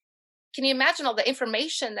 Can you imagine all the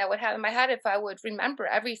information that I would have in my head if I would remember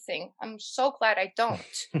everything? I'm so glad I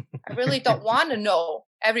don't. I really don't want to know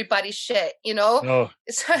everybody's shit, No.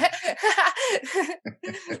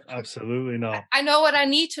 Absolutely not. I know what I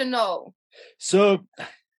need to know. So,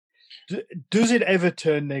 does it ever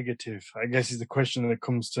turn negative? I guess is the question that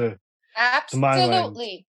comes to my mind.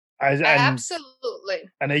 Absolutely. Absolutely.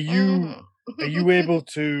 And are you able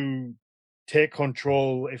to take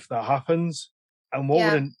control if that happens? And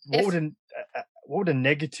what would a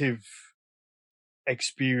negative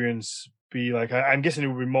experience be like? I'm guessing it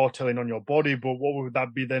would be more telling on your body, but what would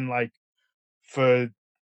that be then like for?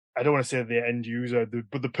 I don't want to say the end user,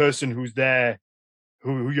 but the person who's there,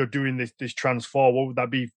 who you're doing this trance for. What would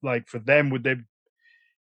that be like for them?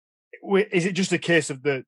 Is it just a case of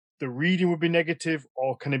the reading would be negative,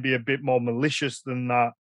 or can it be a bit more malicious than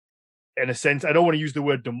that? in a sense, I don't want to use the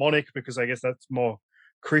word demonic because I guess that's more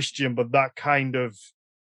Christian, but that kind of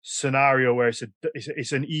scenario where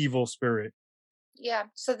it's an evil spirit. Yeah.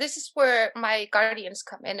 So this is where my guardians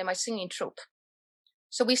come in my singing troupe.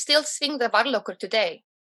 So we still sing the Varlokur today.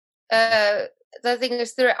 The thing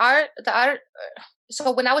is,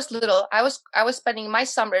 so when I was little, I was spending my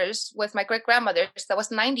summers with my great grandmother that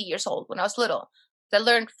was 90 years old when I was little, that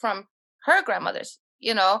learned from her grandmothers,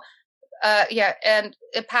 and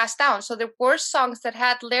it passed down. So there were songs that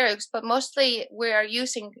had lyrics, but mostly we are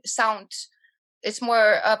using sound. It's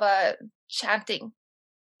more of a chanting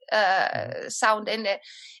sound in it,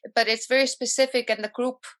 but it's very specific, and the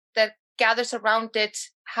group that gathers around it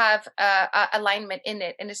have alignment in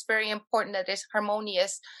it, and it's very important that it's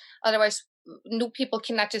harmonious. Otherwise, new people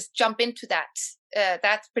cannot just jump into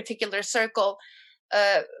that particular circle,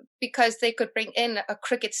 because they could bring in a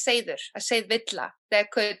cricket seiður, a seidvilla,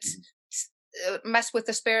 that could mess with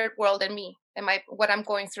the spirit world and me and what I'm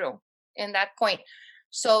going through in that point.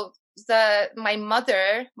 So my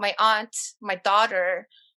mother, my aunt, my daughter,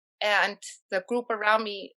 and the group around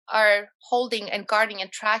me are holding and guarding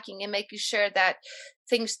and tracking and making sure that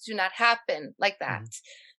things do not happen like that.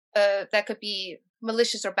 That could be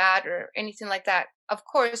malicious or bad or anything like that. Of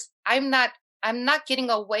course, I'm not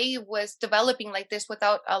getting away with developing like this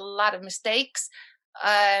without a lot of mistakes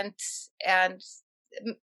and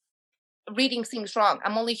reading things wrong.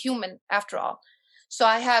 I'm only human after all. So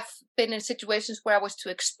I have been in situations where I was too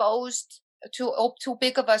exposed, too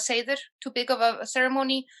big of a seder, too big of a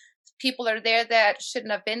ceremony. People are there that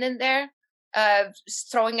shouldn't have been in there,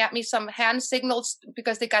 throwing at me some hand signals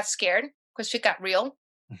because they got scared, because shit got real.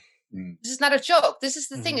 This is not a joke. This is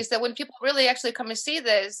the thing, is that when people really actually come and see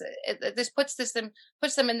this, this puts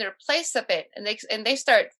them in their place a bit, and they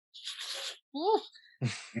start,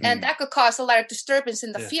 and that could cause a lot of disturbance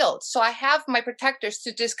in the field. So I have my protectors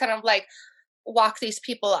to just kind of like walk these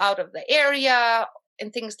people out of the area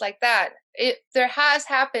and things like that. There has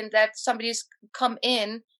happened that somebody's come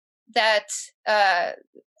in that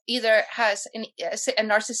either has a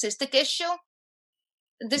narcissistic issue.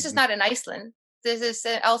 This is not in Iceland. This is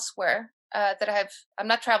elsewhere that I'm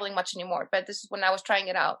not traveling much anymore, but this is when I was trying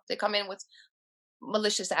it out. They come in with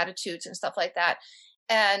malicious attitudes and stuff like that.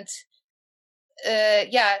 And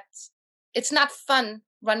it's not fun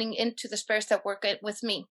running into the spirits that work with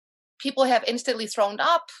me. People have instantly thrown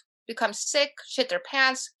up, become sick, shit their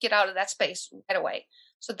pants, get out of that space right away.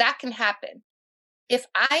 So that can happen. If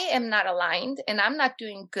I am not aligned and I'm not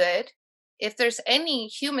doing good, if there's any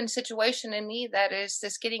human situation in me that is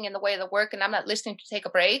just getting in the way of the work and I'm not listening to take a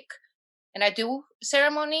break, and I do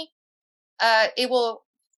ceremony, it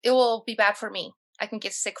will be bad for me. I can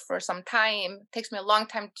get sick for some time. It takes me a long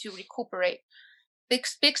time to recuperate.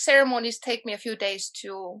 Big ceremonies take me a few days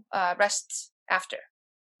to rest after,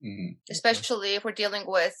 especially if we're dealing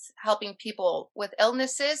with helping people with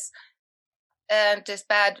illnesses and just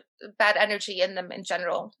bad energy in them in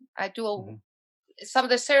general. I do some of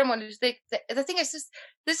the ceremonies. The thing is,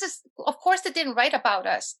 this is, of course, they didn't write about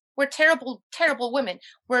us. We're terrible, terrible women.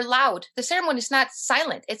 We're loud. The ceremony is not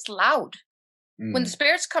silent. It's loud. When the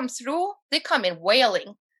spirits come through, they come in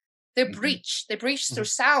wailing. They breach. They breach through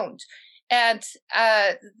sound, and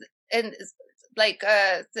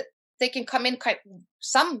they can come in.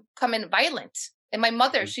 Some come in violent. And my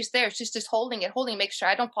mother, she's there. She's just holding, make sure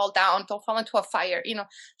I don't fall down, don't fall into a fire.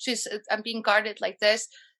 I'm being guarded like this.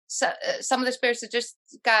 So, some of the spirits have just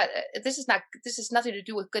got, this is nothing to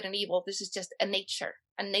do with good and evil. This is just a nature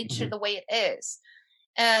the way it is.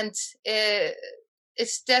 And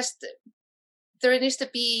it's just, there needs to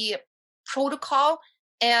be protocol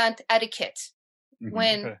and etiquette.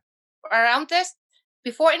 When around this,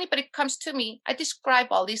 before anybody comes to me, I describe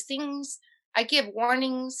all these things. I give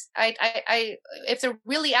warnings. I if they're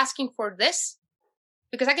really asking for this,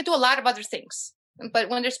 because I could do a lot of other things, but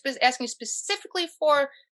when they're asking specifically for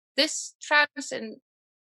this trance, and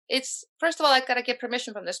it's, first of all, I got to get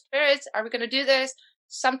permission from the spirits. Are we going to do this?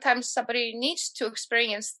 Sometimes somebody needs to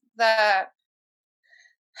experience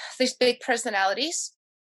these big personalities,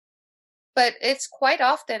 but it's quite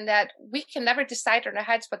often that we can never decide in our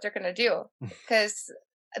heads what they're going to do, because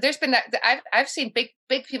there's been I've seen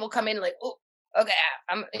big people come in like, oh, okay,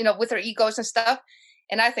 I'm with their egos and stuff,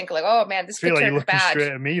 and I think like, oh man, this could turn bad.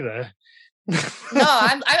 Straight at me there. No,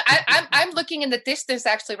 I'm looking in the distance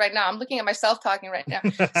actually right now. I'm looking at myself talking right now.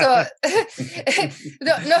 So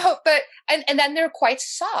no, but and then they're quite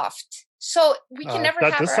soft. So we can never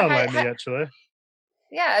have. That does sound like me actually.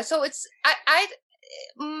 Yeah, so it's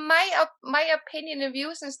my opinion and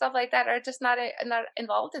views and stuff like that are just not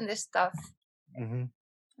involved in this stuff.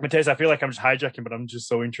 Matthias, I feel like I'm just hijacking, but I'm just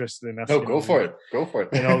so interested in asking. No, go for it. Go for it.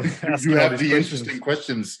 You know, you have the interesting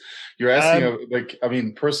questions. You're asking, like, I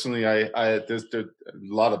mean, personally, there's a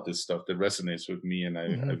lot of this stuff that resonates with me, and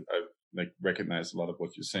I like recognize a lot of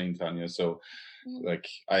what you're saying, Tanya. So, like,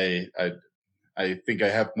 I think I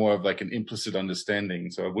have more of like an implicit understanding,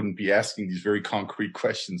 so I wouldn't be asking these very concrete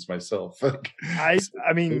questions myself. I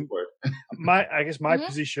mean, I guess my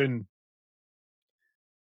position.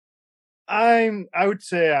 I would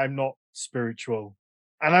say I'm not spiritual,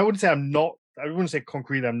 and I wouldn't say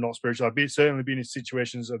concretely I'm not spiritual. I've certainly been in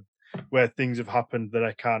situations where things have happened that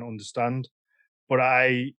I can't understand, but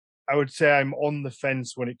I would say I'm on the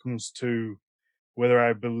fence when it comes to whether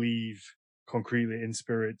I believe concretely in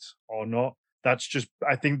spirit or not. That's just,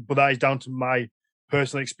 I think, but that is down to my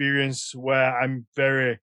personal experience, where I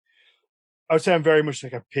would say I'm very much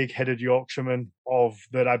like a pig-headed Yorkshireman, of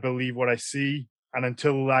that I believe what I see. And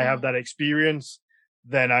until I have that experience,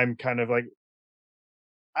 then I'm kind of like,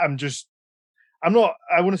 I wouldn't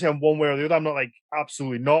say I'm one way or the other. I'm not like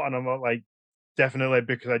absolutely not. And I'm not like definitely,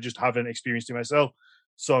 because I just haven't experienced it myself.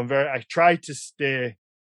 So I try to stay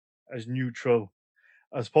as neutral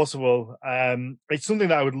as possible. It's something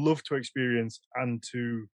that I would love to experience and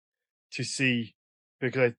to see,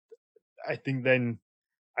 because I think then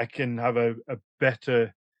I can have a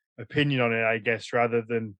better opinion on it, I guess, rather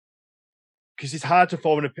than, because it's hard to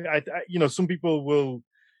form an opinion. Some people will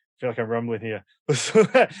feel like I'm rambling here, but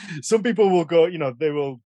some people will go, they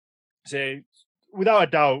will say, without a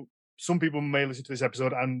doubt, some people may listen to this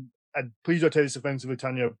episode, and please don't take this offensively,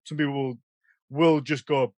 Tanya. Some people will just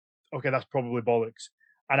go, okay, that's probably bollocks.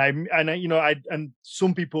 And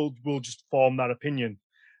some people will just form that opinion,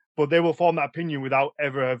 but they will form that opinion without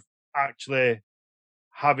ever actually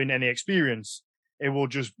having any experience. It will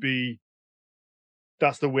just be,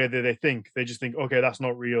 that's the way that they think. They just think, okay, that's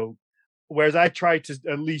not real. Whereas I try to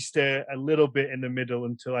at least stay a little bit in the middle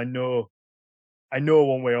until I know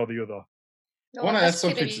one way or the other. I want to add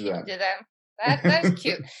something to that. That's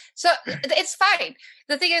cute. So it's fine.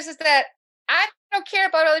 The thing is that I don't care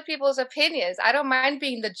about other people's opinions. I don't mind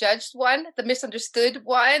being the judged one, the misunderstood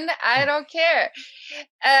one. I don't care.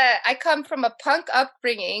 I come from a punk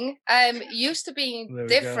upbringing. I'm used to being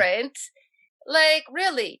different. Like,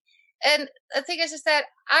 really. And the thing is that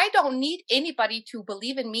I don't need anybody to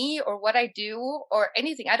believe in me or what I do or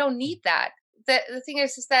anything. I don't need that. The thing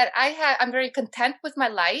is that I'm very content with my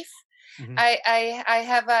life. Mm-hmm. I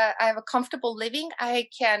have a comfortable living. I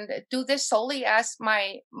can do this solely as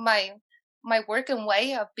my work and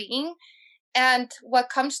way of being. And what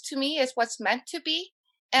comes to me is what's meant to be.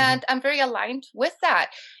 And I'm very aligned with that.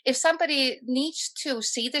 If somebody needs to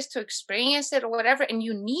see this, to experience it or whatever, and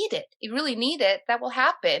you need it, you really need it, that will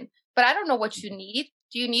happen. But I don't know what you need.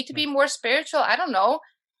 Do you need to be more spiritual? I don't know.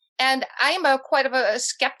 And I am quite of a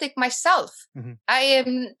skeptic myself.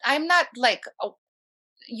 Mm-hmm. I'm not like,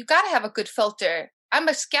 you got to have a good filter. I'm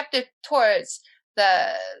a skeptic towards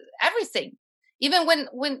everything. Even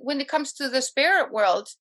when it comes to the spirit world,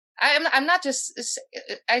 I'm not just,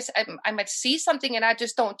 I might see something and I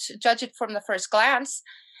just don't judge it from the first glance.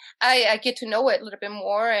 I get to know it a little bit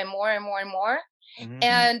more and more and more and more. Mm-hmm.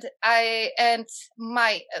 And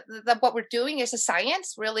what we're doing is a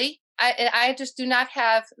science, really. I just do not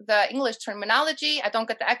have the English terminology. I don't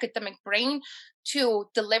get the academic brain to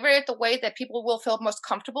deliver it the way that people will feel most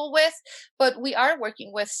comfortable with. But we are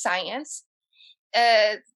working with science.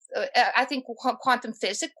 I think quantum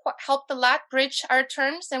physics helped a lot bridge our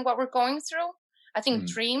terms and what we're going through. I think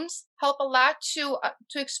dreams help a lot to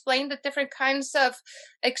explain the different kinds of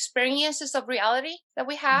experiences of reality that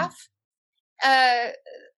we have. A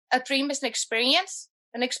dream is an experience.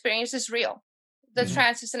 An experience is real. The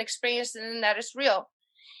trance is an experience, and that is real.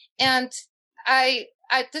 And I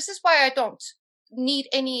this is why I don't need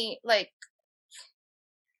any, like,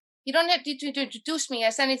 you don't have to introduce me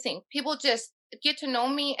as anything. People just get to know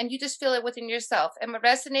me, and you just feel it within yourself. Am I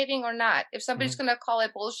resonating or not? If somebody's going to call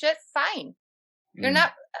it bullshit, fine. You're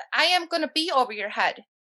not. I am going to be over your head.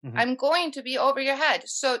 I'm going to be over your head.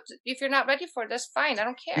 So if you're not ready for this, fine. I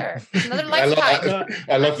don't care. Another lifetime.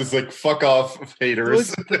 I love this, like, fuck off,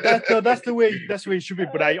 haters. That's the way it should be.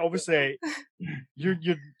 But I obviously, you're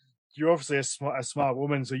obviously a smart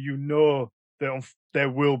woman, so you know that there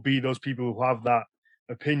will be those people who have that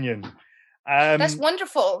opinion. That's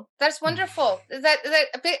wonderful. That's wonderful. That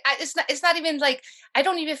it's not even like, I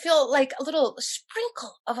don't even feel like a little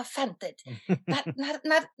sprinkle of offended. not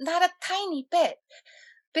a tiny bit.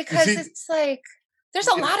 Because it's like, there's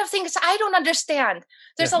a lot of things I don't understand.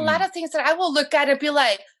 There's a lot of things that I will look at and be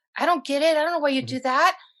like, I don't get it. I don't know why you do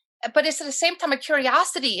that. But it's at the same time a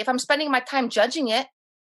curiosity if I'm spending my time judging it.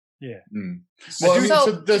 Yeah. Well,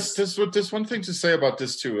 So there's one thing to say about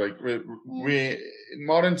this too. Like we in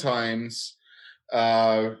modern times,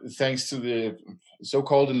 thanks to the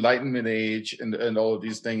so-called Enlightenment age and all of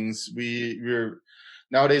these things, we're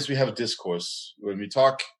nowadays we have a discourse when we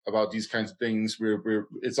talk about these kinds of things.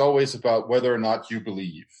 It's always about whether or not you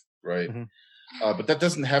believe, right? But that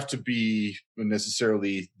doesn't have to be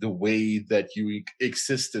necessarily the way that you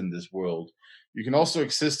exist in this world. You can also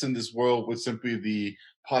exist in this world with simply the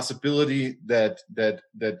possibility that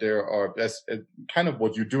there are, that's kind of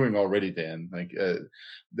what you're doing already, Dan. Like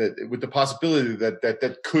that with the possibility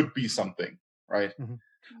that could be something, right?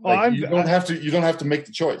 Like you don't have to make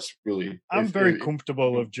the choice, really. I'm very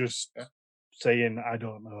comfortable of just saying I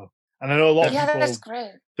don't know, and I know a lot of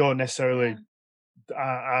people don't necessarily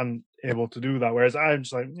aren't able to do that. Whereas I'm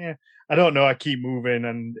just like, yeah, I don't know. I keep moving,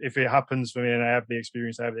 and if it happens for me and I have the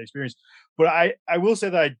experience, I have the experience. But I will say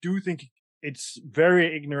that I do think it's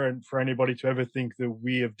very ignorant for anybody to ever think that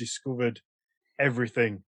we have discovered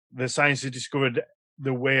everything. The science has discovered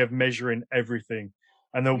the way of measuring everything,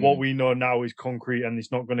 and that what we know now is concrete and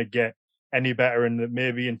it's not going to get any better, and that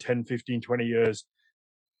maybe in 10, 15, 20 years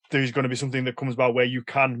there's going to be something that comes about where you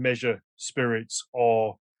can measure spirits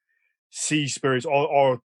or see spirits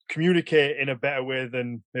or communicate in a better way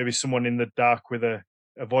than maybe someone in the dark with a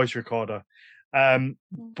voice recorder.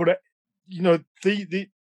 But you know,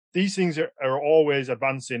 these things are always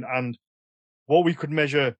advancing, and what we could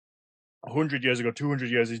measure 100 years ago,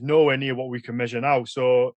 200 years is nowhere near what we can measure now.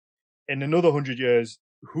 So in another 100 years,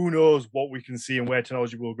 who knows what we can see and where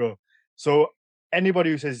technology will go. So anybody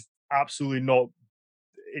who says absolutely not,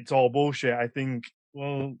 it's all bullshit, I think,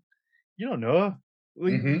 well, you don't know.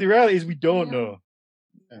 The reality is we don't know.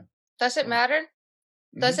 Does it matter?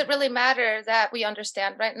 Does it really matter that we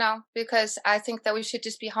understand right now? Because I think that we should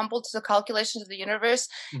just be humble to the calculations of the universe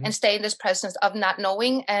and stay in this presence of not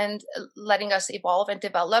knowing and letting us evolve and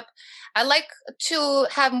develop. I like to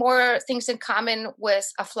have more things in common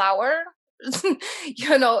with a flower.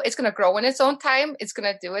 You know, it's going to grow in its own time. It's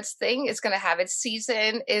going to do its thing. It's going to have its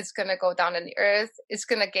season. It's going to go down in the earth. It's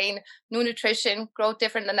going to gain new nutrition, grow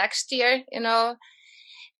different the next year. You know,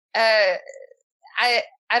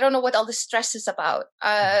 I don't know what all this stress is about.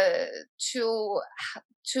 To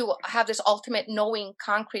have this ultimate knowing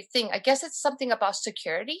concrete thing. I guess it's something about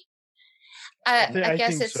security. I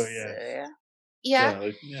guess think it's so, yeah.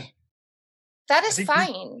 That is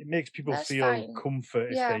fine. It makes people feel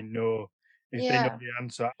comfort if they know. If they know the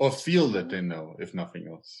answer. Or feel that they know, if nothing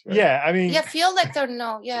else. Right? Yeah, I mean... Yeah, feel like they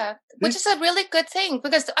know, which is a really good thing.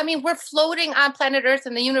 Because, I mean, we're floating on planet Earth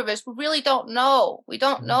in the universe. We really don't know. We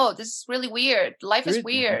don't know. This is really weird. Life is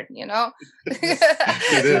weird, you know? There's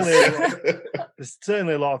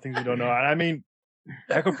certainly a lot of things we don't know. And I mean,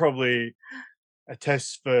 I could probably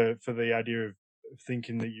attest for the idea of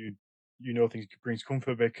thinking that you know things brings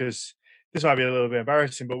comfort, because this might be a little bit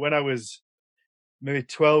embarrassing, but when I was maybe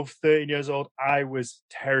 12, 13 years old, I was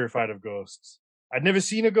terrified of ghosts. I'd never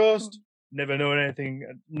seen a ghost, never known anything,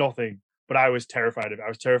 nothing, but I was terrified of it. I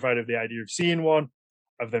was terrified of the idea of seeing one,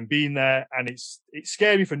 of them being there, and it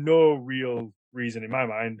scared me for no real reason in my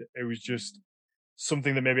mind. It was just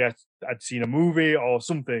something that maybe I'd seen a movie or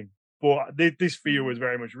something, but this fear was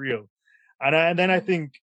very much real. And then I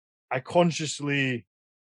think I consciously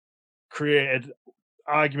created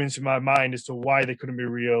arguments in my mind as to why they couldn't be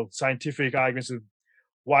real, scientific arguments of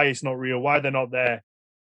why it's not real, why they're not there.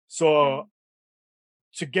 So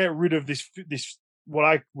to get rid of this what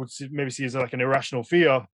I would maybe see as like an irrational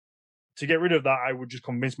fear, to get rid of that, I would just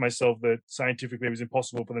convince myself that scientifically it was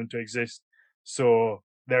impossible for them to exist. So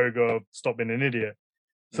there we go, stop being an idiot.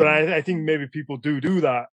 So I think maybe people do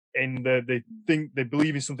that, and they think they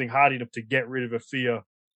believe in something hard enough to get rid of a fear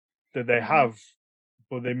that they have,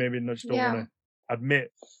 but they maybe just don't want to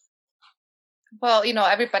admit. Well, you know,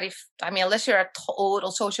 everybody, I mean, unless you're a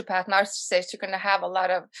total sociopath narcissist, you're going to have a lot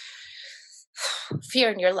of fear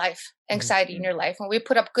in your life, anxiety in your life. And we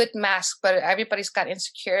put up good masks, but everybody's got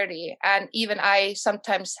insecurity. And even I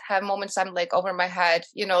sometimes have moments I'm like over my head,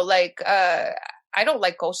 you know, like, I don't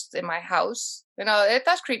like ghosts in my house. You know, it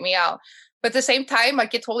does creep me out. But at the same time, I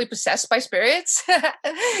get totally possessed by spirits,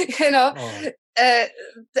 you know.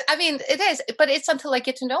 I mean, it is, but it's until I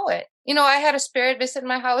get to know it. You know, I had a spirit visit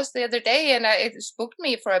my house the other day, and it spooked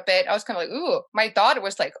me for a bit. I was kind of like, ooh, my daughter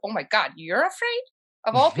was like, oh my God, you're afraid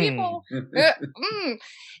of all people?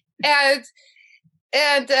 And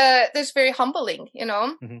it's very humbling, you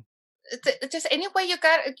know. Just any way you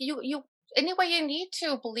got, you any way you need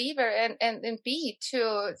to believe and be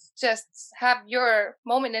to just have your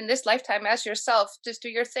moment in this lifetime as yourself. Just do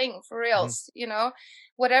your thing for reals, you know,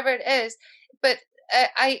 whatever it is. But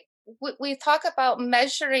we talk about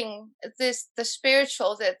measuring the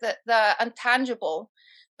spiritual, the intangible,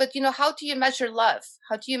 but how do you measure love?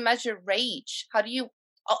 How do you measure rage? How do you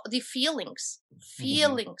the feelings?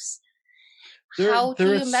 How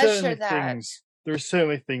do you measure that? There are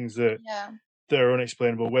certainly things that are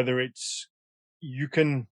unexplainable. Whether it's you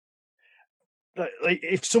can, like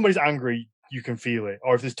if somebody's angry, you can feel it,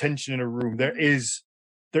 or if there's tension in a room, there is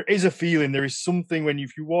a feeling. There is something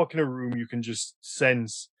if you walk in a room, you can just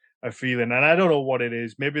sense a feeling, and I don't know what it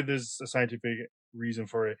is. Maybe there's a scientific reason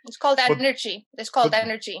for it. It's called energy.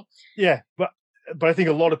 Energy. Yeah, but I think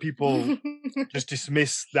a lot of people just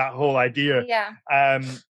dismiss that whole idea. Yeah.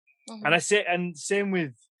 And I say, and same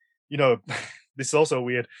with, this is also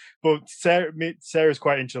weird, but Sarah's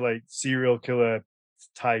quite into like serial killer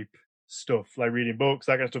type stuff, like reading books,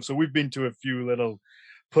 that kind of stuff. So we've been to a few little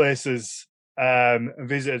places and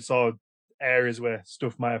visited sort of areas where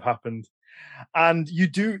stuff might have happened. And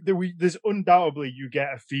there's undoubtedly you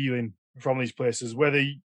get a feeling from these places, whether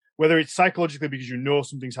it's psychologically because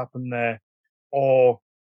something's happened there, or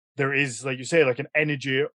there is, like you say, like an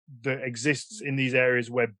energy that exists in these areas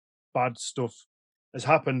where bad stuff has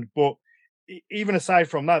happened. But even aside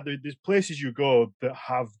from that, there's places you go that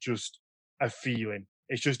have just a feeling.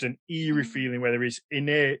 It's just an eerie feeling, whether it's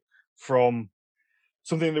innate from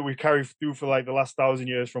something that we carry through for like the last 1,000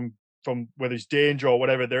 years, from whether it's danger or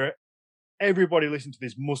whatever. Everybody listening to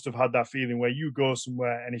this must have had that feeling where you go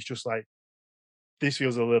somewhere and it's just like, this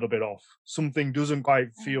feels a little bit off. Something doesn't quite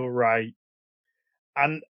feel right.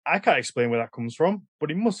 And I can't explain where that comes from, but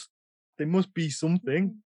there must be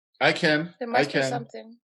something. I can. There must be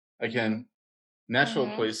something. I can. Natural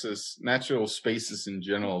places, natural spaces in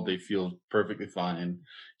general, they feel perfectly fine.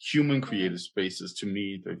 Human created spaces, to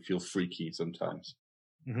me, they feel freaky sometimes.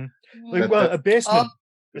 A basement,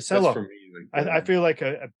 a cellar. For me, I feel like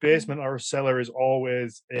a basement or a cellar is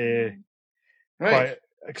always right.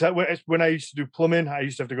 Except when I used to do plumbing, I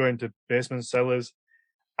used to have to go into basement cellars,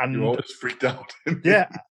 and you're always freaked out. Yeah,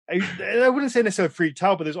 I wouldn't say necessarily freaked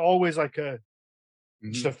out, but there's always like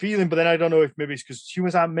just a feeling. But then I don't know if maybe it's because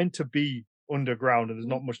humans aren't meant to be underground, and there's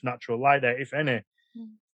not much natural light there, if any.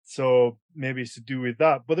 So maybe it's to do with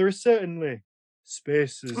that. But there are certainly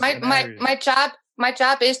spaces. My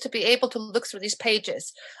job is to be able to look through these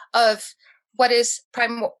pages of what is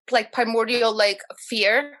primordial, like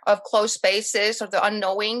fear of closed spaces or the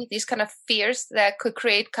unknowing, these kind of fears that could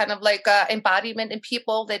create kind of like embodiment in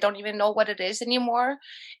people. They don't even know what it is anymore.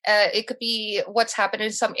 It could be what's happened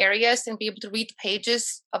in some areas, and be able to read the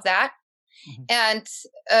pages of that. And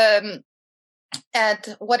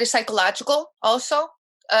what is psychological also.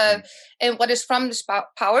 And what is from the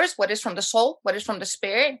powers, what is from the soul, what is from the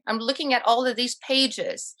spirit. I'm looking at all of these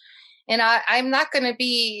pages, and I'm not going to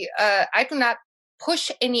be, I do not push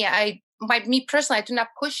me personally, I do not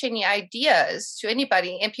push any ideas to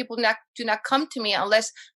anybody, and people do not come to me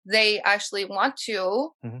unless they actually want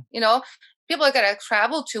to. People are going to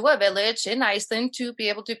travel to a village in Iceland to be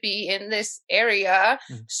able to be in this area.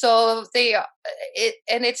 So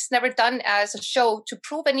and it's never done as a show to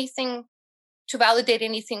prove anything, to validate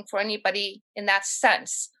anything for anybody in that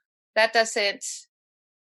sense. That's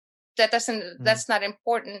not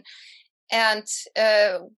important. And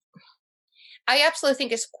I absolutely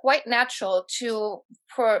think it's quite natural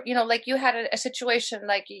like you had a situation,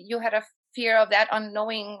 like you had a fear of that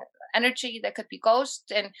unknowing energy that could be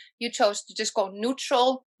ghost, and you chose to just go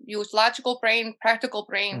neutral, use logical brain, practical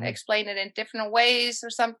brain, explain it in different ways or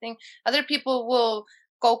something. Other people will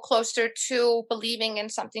go closer to believing in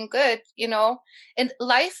something good, in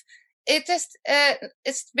life. It just,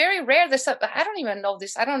 it's very rare. I don't even know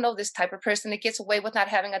this. I don't know this type of person that gets away with not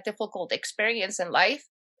having a difficult experience in life.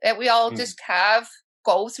 That we all just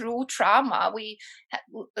go through trauma.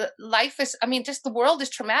 Life is, just the world is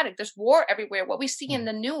traumatic. There's war everywhere. What we see in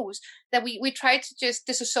the news that we try to just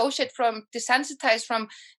disassociate from, desensitize from,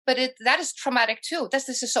 but that is traumatic too. That's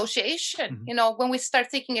disassociation. When we start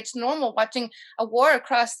thinking it's normal watching a war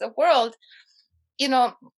across the world,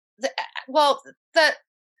 the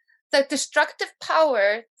destructive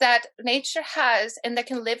power that nature has and that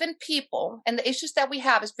can live in people and the issues that we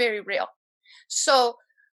have is very real. So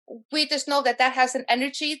we just know that has an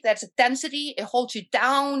energy, that's a density. It holds you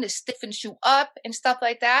down, it stiffens you up and stuff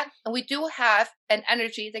like that. And we do have an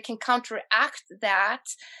energy that can counteract that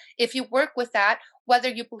if you work with that, whether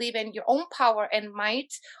you believe in your own power and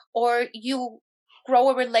might, or you grow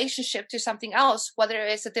a relationship to something else, whether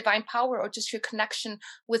it's a divine power or just your connection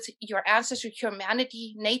with your ancestors,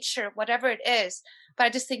 humanity, nature, whatever it is. But I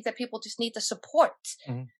just think that people just need the support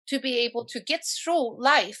to be able to get through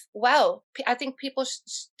life well. I think people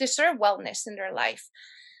deserve wellness in their life.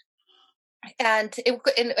 and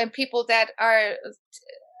people that are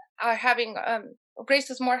having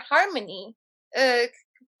graces more harmony,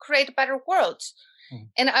 create a better world.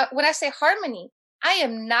 And when I say harmony, I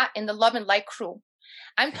am not in the love and light crew.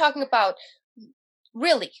 I'm talking about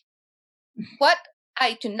really what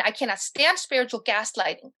I cannot stand spiritual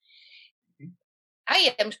gaslighting.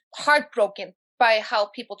 I am heartbroken by how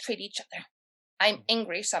people treat each other. I'm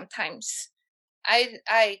angry sometimes. I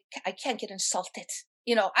can't get insulted.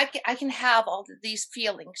 I can have all of these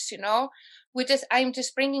feelings, I'm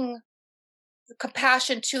just bringing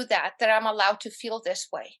compassion to that I'm allowed to feel this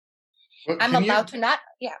way. Well, I'm allowed to not,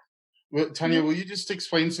 yeah. Well, Tanya, will you just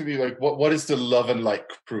explain to me, like, what is the love and light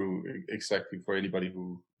crew exactly, for anybody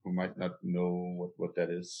who might not know what that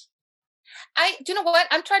is? You know what?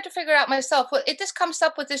 I'm trying to figure out myself. Well, it just comes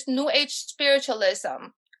up with this New Age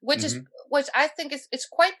spiritualism, which I think it's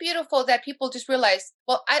quite beautiful that people just realize,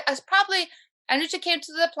 well, as probably energy came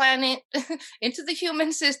to the planet, into the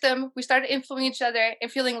human system, we started influencing each other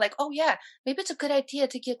and feeling like, oh yeah, maybe it's a good idea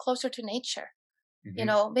to get closer to nature.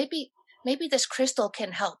 Maybe this crystal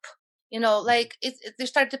can help. Like they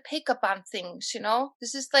started to pick up on things.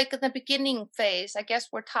 This is like in the beginning phase. I guess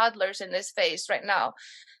we're toddlers in this phase right now.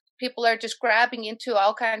 People are just grabbing into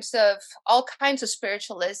all kinds of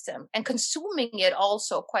spiritualism and consuming it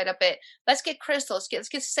also quite a bit. Let's get crystals, let's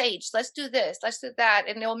get sage, let's do this, let's do that,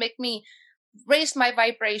 and it'll make me raise my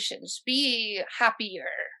vibrations, be happier,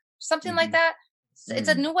 something like that. It's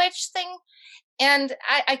a New Age thing. And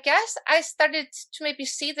I guess I started to maybe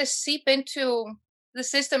see this seep into the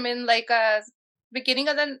system in like beginning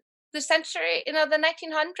of the century, the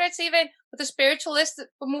 1900s, even with the spiritualist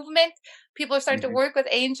movement. People are starting to work with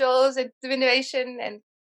angels and divination and,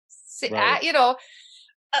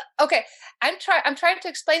 okay. I'm trying to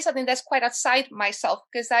explain something that's quite outside myself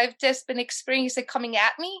because I've just been experiencing it coming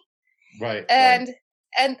at me. Right. And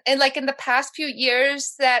like in the past few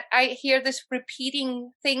years that I hear this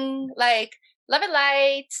repeating thing like love and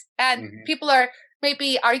light, and people are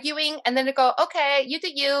maybe arguing, and then they go, okay, you do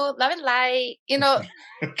you, love and light,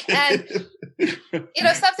 Okay. and,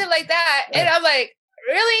 something like that. And I'm like,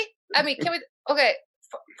 really? I mean, can we, okay,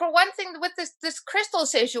 for one thing with this crystal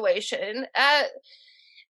situation,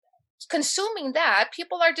 consuming that,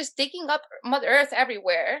 people are just digging up Mother Earth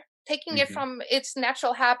everywhere, taking it from its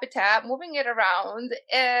natural habitat, moving it around.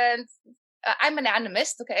 And I'm an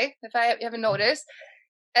animist, okay, if I haven't noticed.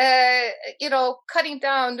 Cutting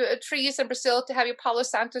down trees in Brazil to have your Palo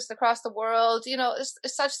Santos across the world,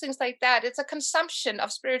 such things like that. It's a consumption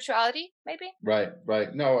of spirituality, maybe. Right.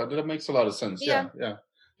 No, that makes a lot of sense. Yeah. No,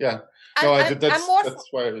 that's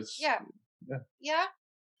why it's. Yeah.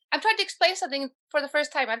 I'm trying to explain something for the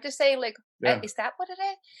first time. I'm just saying, like, is that what it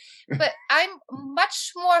is? But I'm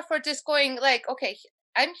much more for just going, like, okay,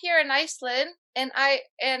 I'm here in Iceland, and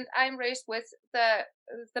I'm raised with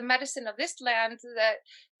the medicine of this land, that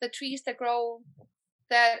the trees that grow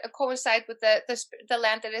that coincide with the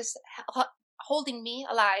land that is holding me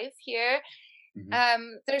alive here.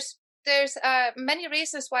 There's many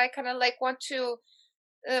reasons why I kind of like want to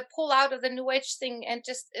pull out of the New Age thing and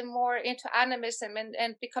just more into animism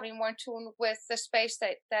and becoming more in tune with the space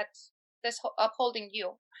that's upholding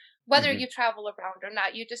you, whether you travel around or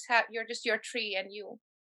not. You're just your tree, and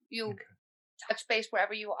you touch base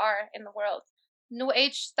wherever you are in the world. New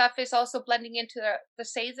Age stuff is also blending into the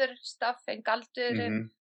Seidr stuff and Galdur and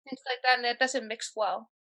things like that, and it doesn't mix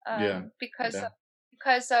well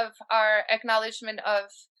because of our acknowledgement of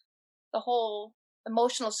the whole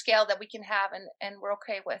emotional scale that we can have and we're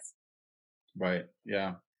okay with. Right.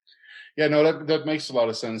 Yeah. No, that makes a lot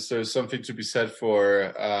of sense. There's something to be said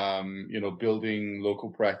for building local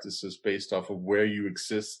practices based off of where you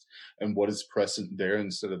exist and what is present there,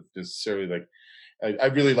 instead of necessarily like I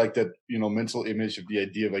really like that mental image of the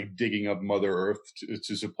idea of like digging up Mother Earth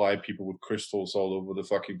to supply people with crystals all over the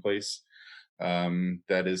fucking place.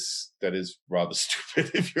 That is rather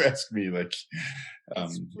stupid, if you ask me. Like,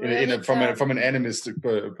 from an animist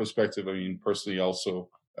perspective, I mean, personally, also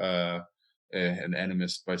an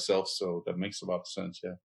animist myself, so that makes a lot of sense.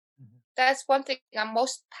 Yeah, that's one thing I'm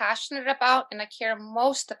most passionate about, and I care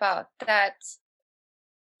most about, that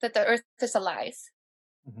the Earth is alive.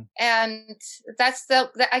 And that's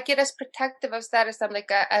I get as protective of that as I'm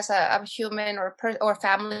like as a human or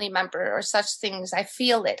family member or such things. I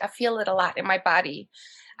feel it a lot in my body.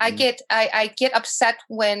 I get upset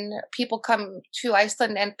when people come to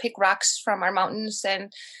Iceland and pick rocks from our mountains,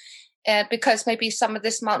 and because maybe some of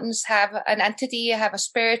these mountains have an entity, have a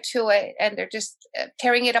spirit to it, and they're just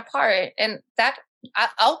tearing it apart. And that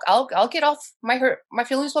I'll get off my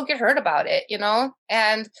feelings won't get hurt about it,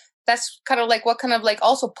 and that's kind of like what kind of like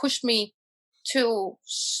also pushed me to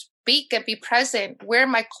speak and be present, wear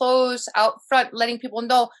my clothes out front, letting people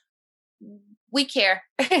know we care.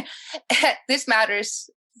 This matters.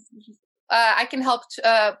 I can help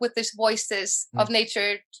with these voices of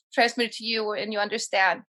nature, transmit it to you, and you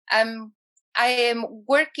understand. I am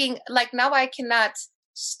working, like now I cannot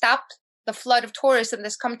stop the flood of tourism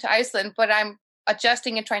that's come to Iceland, but I'm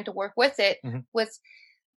adjusting and trying to work with it. With,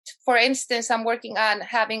 for instance, I'm working on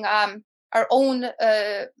having our own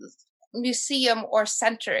museum or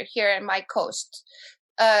center here in my coast.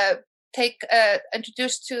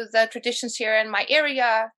 Introduced to the traditions here in my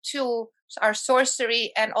area, to our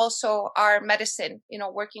sorcery and also our medicine,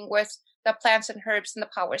 working with the plants and herbs and the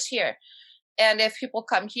powers here. And if people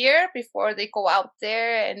come here before they go out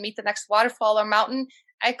there and meet the next waterfall or mountain,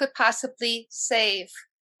 I could possibly save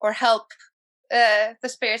or help the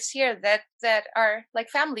spirits here that are like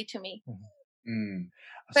family to me.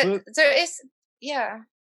 But so, there is,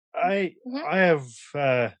 I have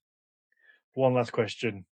one last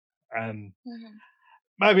question, and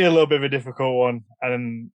might be a little bit of a difficult one,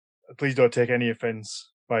 and please don't take any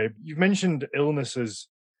offense by it. You've mentioned illnesses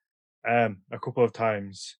a couple of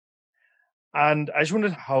times, and I just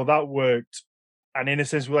wondered how that worked. And in a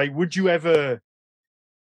sense, like, would you ever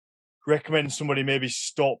recommend somebody maybe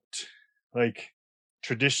stopped like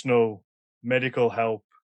traditional medical help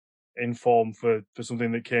in form for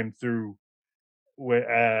something that came through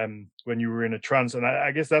when you were in a trance? And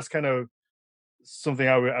I guess that's kind of something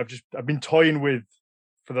I've been toying with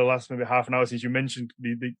for the last maybe half an hour since you mentioned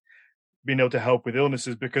the being able to help with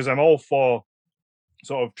illnesses, because I'm all for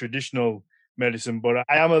sort of traditional medicine, but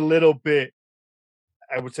I am a little bit,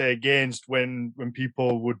 I would say, against when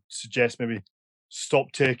people would suggest maybe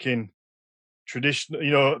stop taking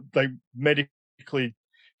traditional, like medically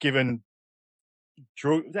given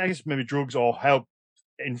drugs, I guess maybe drugs or help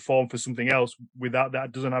in form for something else without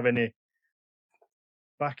that doesn't have any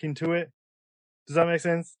back into it. Does that make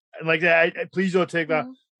sense? And like, please don't take that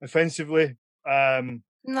offensively.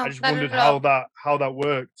 No, I just wondered how that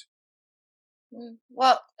worked.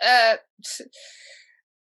 Well,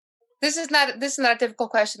 this is not a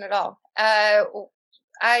difficult question at all.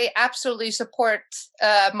 I absolutely support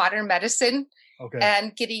modern medicine. Okay.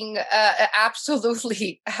 And getting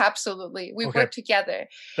absolutely, we work together.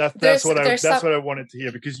 That's what I wanted to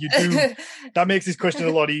hear, because you do. That makes this question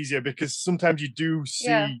a lot easier, because sometimes you do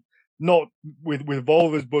see not with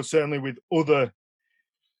Völvas, but certainly with other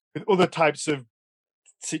types of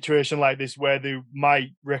situation like this, where they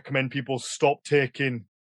might recommend people stop taking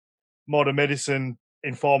modern medicine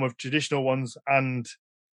in form of traditional ones, and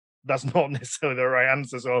that's not necessarily the right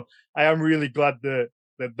answer. So I am really glad that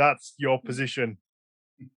that's your position.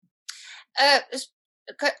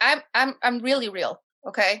 I'm really real.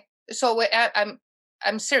 Okay, so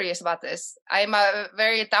I'm serious about this. I'm a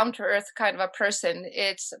very down to earth kind of a person.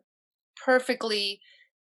 It's perfectly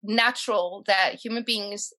natural that human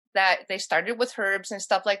beings, that they started with herbs and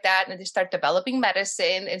stuff like that, and they start developing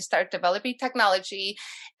medicine and start developing technology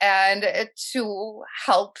and to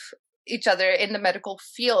help each other in the medical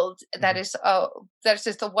field. That is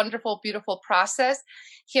just a wonderful, beautiful process.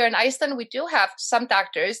 Here in Iceland, we do have some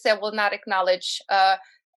doctors that will not acknowledge our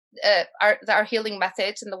healing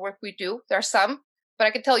methods and the work we do. There are some, but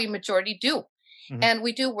I can tell you majority do. And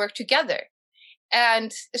we do work together.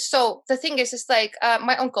 And so the thing is, it's like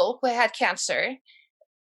my uncle who had cancer,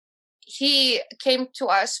 he came to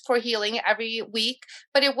us for healing every week,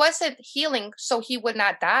 but it wasn't healing so he would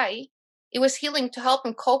not die. It was healing to help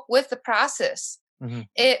him cope with the process.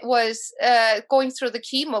 It was going through the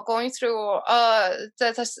chemo, going through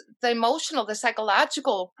the emotional, the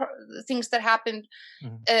psychological things that happened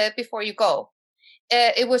before you go.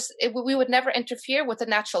 We would never interfere with the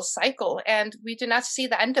natural cycle, and we do not see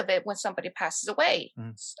the end of it when somebody passes away.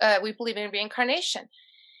 We believe in reincarnation.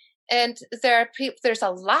 And there's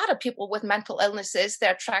a lot of people with mental illnesses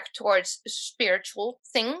that track towards spiritual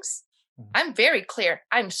things. I'm very clear.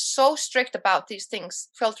 I'm so strict about these things,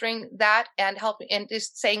 filtering that and helping, and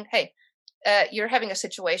just saying, hey, you're having a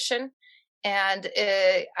situation, and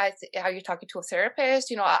are you talking to a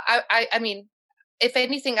therapist? I mean, if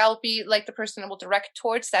anything, I'll be like the person that will direct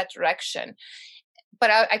towards that direction.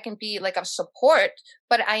 But I can be like a support,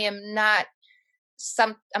 but I am not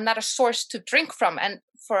I'm not a source to drink from and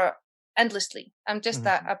for endlessly. I'm just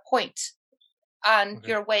a point on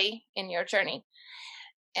your way in your journey.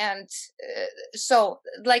 And so,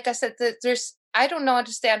 like I said, I don't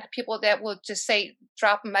understand people that will just say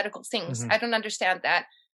drop medical things. I don't understand that.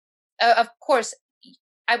 Of course,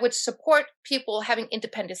 I would support people having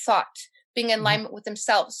independent thought, being in alignment with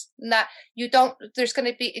themselves. There's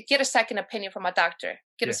going to be, get a second opinion from a doctor,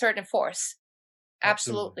 get a third and fourth.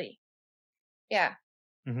 Absolutely. Yeah.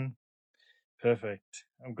 Mm-hmm. Perfect.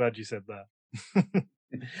 I'm glad you said that.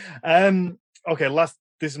 Okay,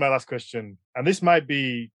 this is my last question, and this might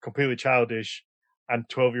be completely childish, and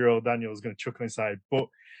 12-year-old Daniel is going to chuckle inside. But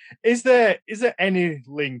is there any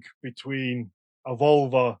link between a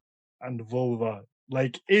vulva and vulva?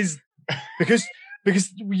 Like, because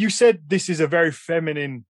you said this is a very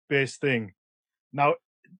feminine based thing. Now,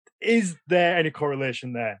 is there any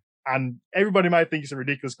correlation there? And everybody might think it's a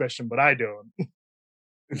ridiculous question, but I don't.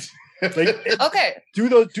 Okay.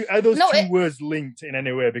 Are those two words linked in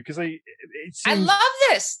any way? Because it seems, I love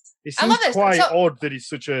this. It seems quite odd that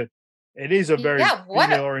it's it is a very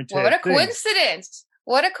female oriented. What a coincidence!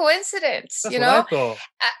 What a coincidence! That's you what know. I thought.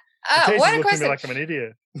 What a coincidence! Me like I'm an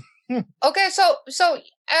idiot. Okay, so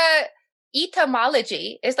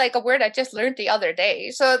etymology is like a word I just learned the other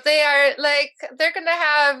day. So they are like, they're gonna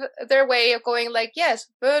have their way of going like, yes,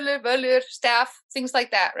 völur, staff, things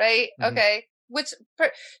like that, right? Mm-hmm. Okay. Which,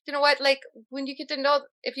 you know what, like when you get to know,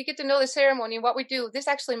 if you get to know the ceremony and what we do, this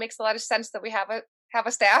actually makes a lot of sense that we have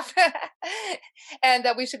a staff and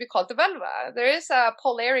that we should be called the Völva. There is a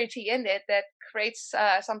polarity in it that creates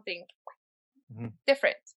something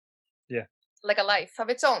different. Yeah. Like a life of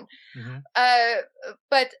its own. Mm-hmm.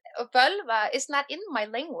 But Völva is not in my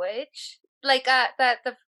language, like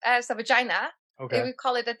as a vagina. Okay. We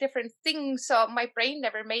call it a different thing. So my brain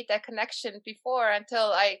never made that connection before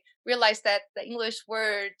until I realized that the English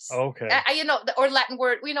words, or Latin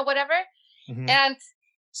word, whatever. Mm-hmm. And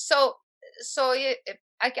so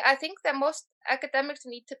I think that most academics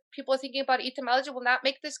and people thinking about etymology will not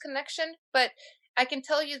make this connection. But I can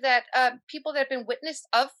tell you that people that have been witness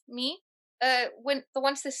of me, when the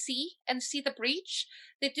ones that see the breach,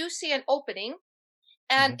 they do see an opening,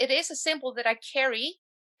 and it is a symbol that I carry.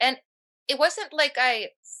 And it wasn't like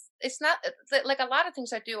it's not like a lot of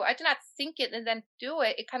things I do. I do not think it and then do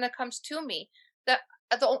it. It kind of comes to me.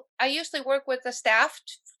 I usually work with the staff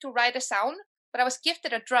to write a sound, but I was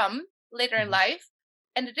gifted a drum later in life,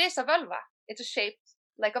 and it is a Völva. It's shaped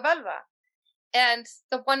like a Völva. And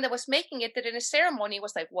the one that was making it did in a ceremony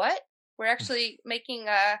was like, what? We're actually making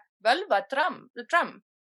a Völva drum, the drum.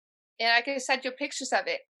 And I can send you pictures of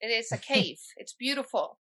it. It is a cave. It's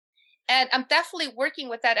beautiful. And I'm definitely working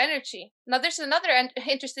with that energy. Now, there's another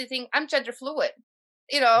interesting thing. I'm gender fluid,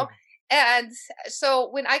 and so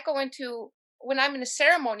when I'm in a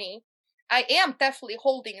ceremony, I am definitely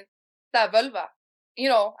holding the Völva.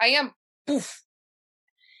 I am poof.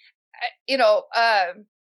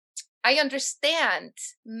 I understand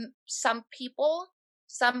some people,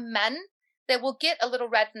 some men, that will get a little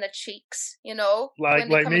red in the cheeks,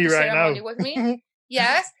 like me right now. With me.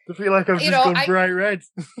 Yes. I feel like I'm just going bright red.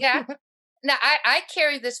 Yeah. Now, I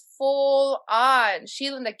carry this full on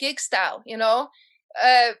Sheila in the gig style,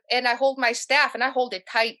 and I hold my staff and I hold it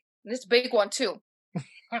tight. And it's a big one too.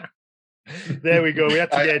 There we go. We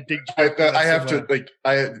have to get a dig. I have to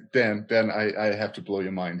Dan, I have to blow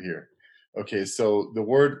your mind here. Okay, so the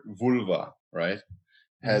word vulva, right,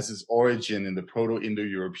 has its origin in the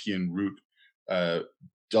Proto-Indo-European root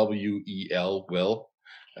wel,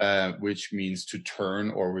 which means to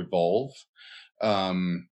turn or revolve,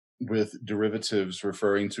 with derivatives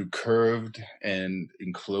referring to curved and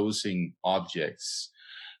enclosing objects.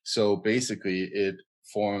 So basically, it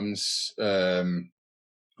forms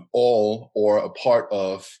all or a part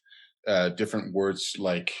of different words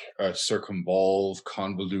like circumvolve,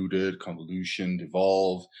 convoluted, convolution,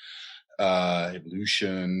 devolve,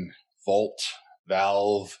 evolution, vault,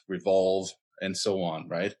 valve, revolve, and so on,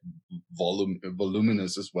 right?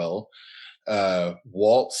 Voluminous as well.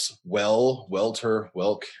 Waltz, well, welter,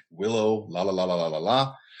 welk, willow, la la la la la la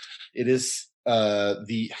la. It is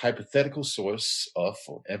the hypothetical source of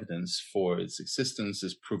evidence for its existence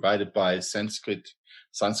is provided by Sanskrit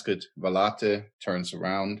valate, turns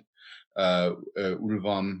around,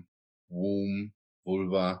 ulvam, womb,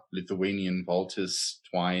 vulva, Lithuanian valtis,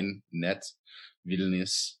 twine, net,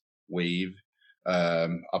 Vilnius, wave,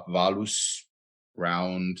 apvalus,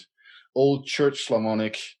 round, Old Church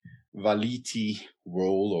Slavonic, valiti,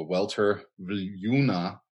 roll or welter,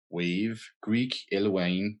 viljuna, wave, Greek,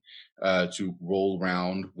 elwain, to roll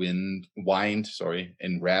round, wind,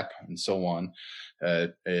 and wrap, and so on.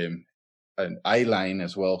 An eye line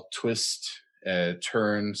as well, twist,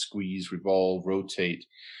 turn, squeeze, revolve, rotate,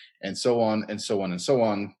 and so on, and so on, and so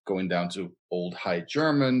on. Going down to Old High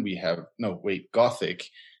German, we have, Gothic,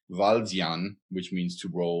 Valdian, which means to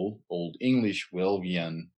roll. Old English,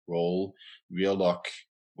 Welvian, roll. Violoc,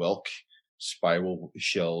 whelk,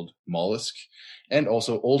 spiral-shelled mollusk. And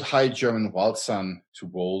also Old High German, Walzan, to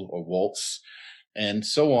roll or waltz, and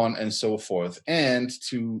so on and so forth. And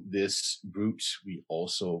to this root, we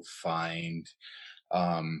also find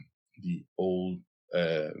the old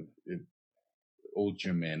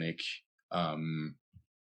Germanic,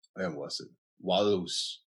 where was it?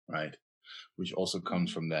 Wallos, right? Which also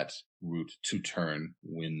comes from that root to turn,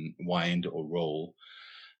 wind or roll,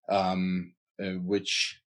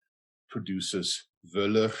 which produces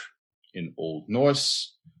völlur in Old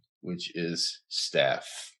Norse, which is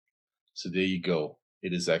staff. So there you go.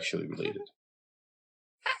 It is actually related.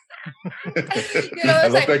 I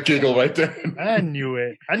love that giggle right there. I knew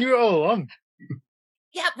it. I knew it all along.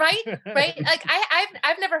 Yeah, right. Like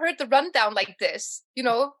I've never heard the rundown like this,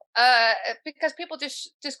 because people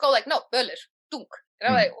just go like, no, völlur, dunk, and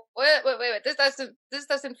I'm like, wait, this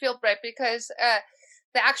doesn't feel right, because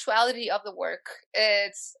the actuality of the work,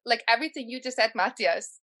 it's like everything you just said,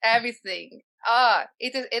 Matthias, everything.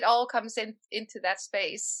 It all comes into that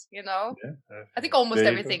space, Yeah, I think almost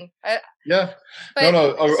everything. Yeah.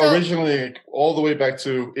 Originally, all the way back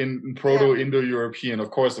to in Proto-Indo-European,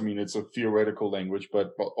 of course, I mean, it's a theoretical language,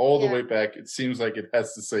 but all the way back, it seems like it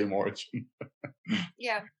has the same origin.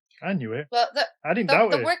 Yeah. I knew it. Well, I didn't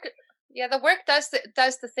doubt it. Work, the work does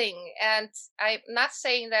the thing. And I'm not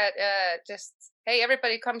saying that just, hey,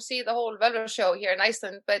 everybody come see the whole Völva show here in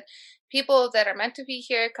Iceland, but people that are meant to be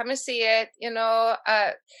here, come and see it.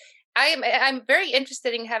 I'm very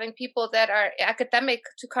interested in having people that are academic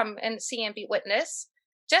to come and see and be witness,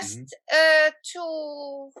 just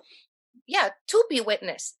to be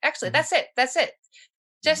witness. Actually, that's it.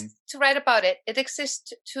 Just to write about it. It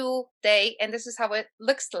exists today, and this is how it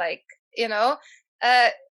looks like.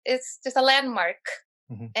 It's just a landmark,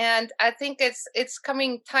 and I think it's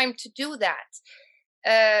coming time to do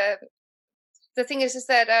that. The thing is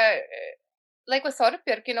that like with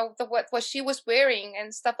Þorbjörg, what she was wearing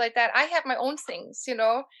and stuff like that. I have my own things,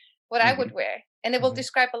 what I would wear, and it will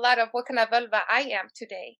describe a lot of what kind of Völva I am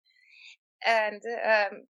today. And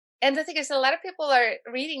the thing is, a lot of people are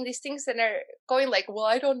reading these things and are going like, well,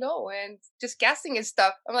 I don't know, and just guessing and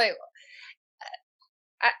stuff. I'm like,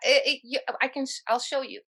 I'll show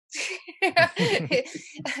you.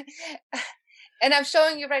 And I'm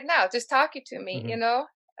showing you right now, just talking to me,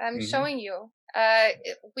 I'm showing you. I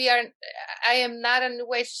am not a New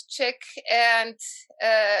Age chick, and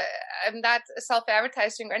I'm not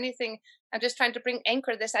self-advertising or anything. I'm just trying to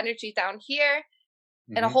anchor this energy down here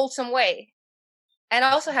in a wholesome way. And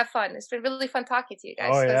I also have fun. It's been really fun talking to you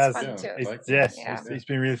guys. Oh, yeah, it's fun too. It's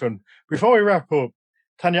been really fun. Before we wrap up,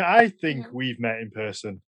 Tanya, I think we've met in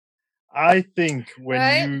person. I think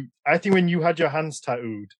when you had your hands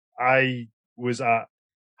tattooed, I was at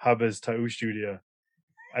Haber's tattoo studio.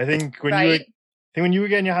 I think when you were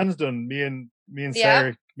getting your hands done, me and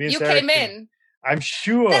Sarah, Sarah came in. I'm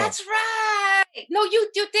sure. That's right. No, you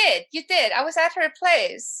did. You did. I was at her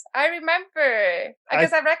place. I remember. I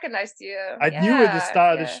guess I recognized you. I knew at the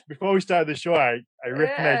start of before we started the show, I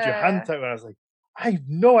recognized your hand tattoo. I was like, I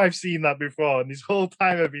know I've seen that before. And this whole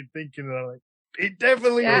time I've been thinking, and I'm like, it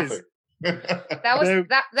definitely is. That was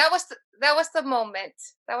the moment.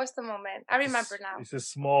 That was the moment. I remember now. It's a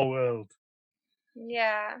small world.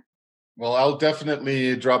 Yeah. Well, I'll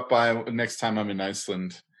definitely drop by next time I'm in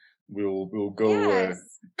Iceland. We'll go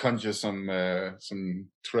conjure some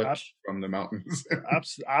trips from the mountains.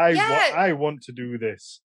 Absolutely. I want to do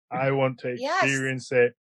this. I want to experience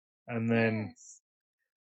it, and then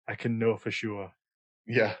I can know for sure.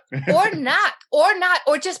 Yeah.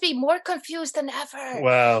 or just be more confused than ever.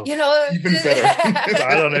 Well, even better.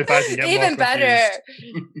 I don't know if I can get even more better.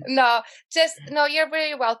 No, you're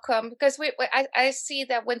very welcome, because I see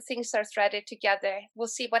that when things are threaded together, we'll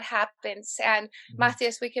see what happens. And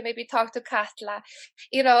Matthias, we can maybe talk to Katla.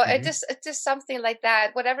 It's just something like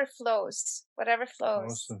that. Whatever flows.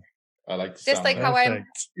 Awesome. I like to just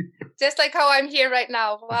like how I'm here right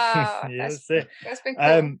now. Wow. Yes, that's been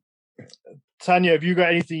cool. Tanya, have you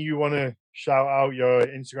got anything you want to shout out? Your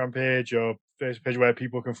Instagram page or Facebook page where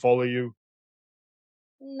people can follow you?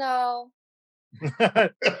 No.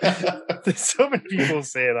 There's so many people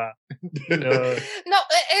say that. No,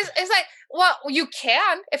 it's like, well, you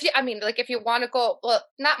can if you want to go. Well,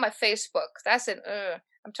 not my Facebook. That's an.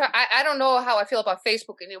 I'm trying. I don't know how I feel about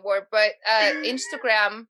Facebook anymore, but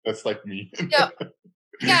Instagram. That's like me.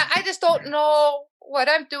 Yeah, I just don't know what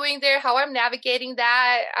I'm doing there, how I'm navigating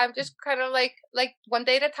that. I'm just kind of like one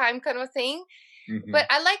day at a time kind of thing. But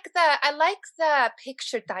I like the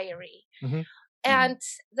picture diary. And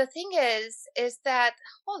the thing is that,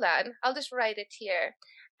 hold on, I'll just write it here.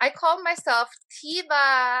 I call myself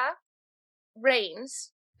Tiva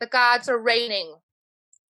Rains. The gods are raining.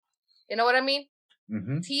 You know what I mean?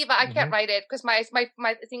 Tiva, I can't write it because my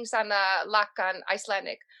thing's on lock on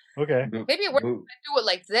Icelandic. Okay. Maybe we're going to do it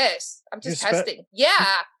like this. I'm just testing.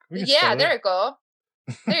 Yeah, there you go.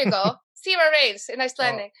 There you go. Tiva rains in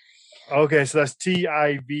Icelandic. Okay, so that's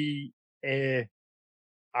Tivareign.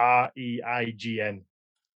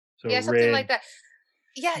 So Yeah, something rain. like that.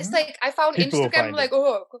 Yeah, it's like I found People will Instagram. I'm find like,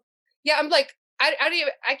 yeah. I'm like, I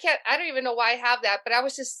don't even know why I have that. But it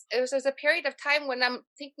was a period of time when I'm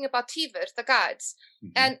thinking about Tivur, the gods.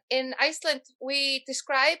 Mhm. And in Iceland, we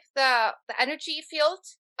describe the energy field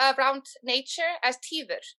around nature as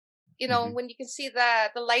Tivur. You know, Mhm. when you can see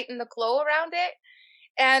the light and the glow around it.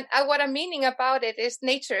 And what I'm meaning about it is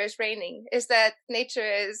nature is reigning. Is that nature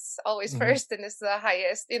is always first and is the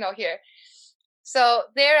highest. You know, here. So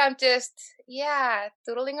there, I'm just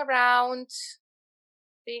doodling around,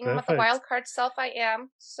 being the Perfect. wild card self I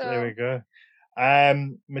am. So There we go.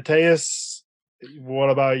 Matthias, what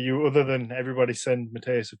about you? Other than everybody send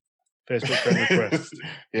Matthias a Facebook friend request.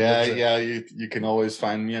 Yeah. You can always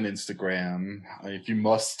find me on Instagram. If you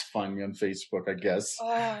must find me on Facebook, I guess.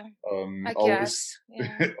 I Always, guess.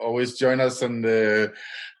 Yeah. always join us on the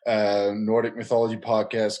Nordic Mythology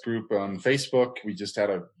Podcast group on Facebook. We just had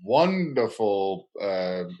a wonderful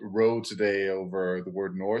row today over the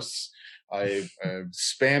word Norse. I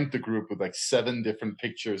spammed the group with like 7 different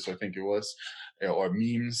pictures, I think it was, or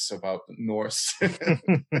memes about Norse.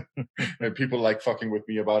 And people like fucking with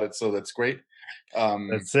me about it, so that's great.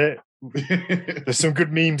 That's it. There's some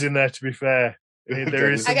good memes in there, to be fair.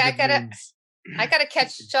 There is some good memes. I gotta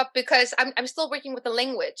catch up because I'm still working with the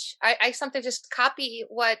language. I sometimes just copy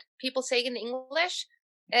what people say in English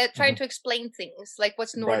and trying to explain things like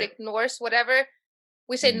what's Nordic, Norse, whatever.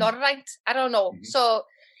 We say Norrænt. I don't know. So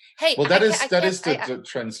hey, well, that is the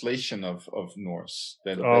translation of Norse.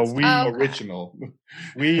 That's original.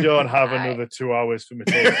 We don't have another 2 hours for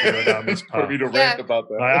Matthias to go down this path. For me to rant about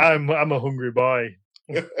that. I'm a hungry boy.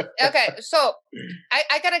 Okay, so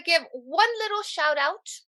I gotta give one little shout out.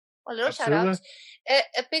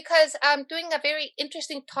 Because I'm doing a very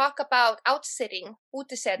interesting talk about outsitting,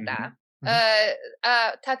 útiseta,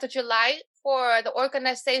 10th of July for the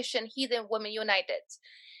organization Heathen Women United.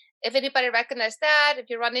 If anybody recognizes that, if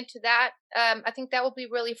you run into that, I think that will be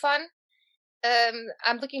really fun.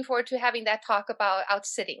 I'm looking forward to having that talk about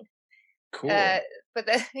outsitting. Cool.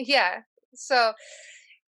 So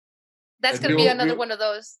that's going to be another one of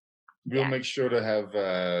those. We'll make sure to have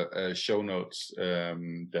show notes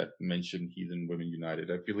that mention Heathen Women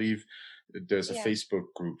United. I believe there's a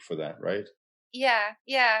Facebook group for that, right? Yeah.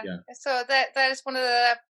 So that is one of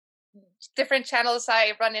the different channels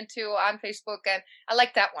I run into on Facebook, and I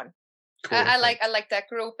like that one. Cool. I like that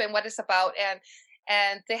group and what it's about,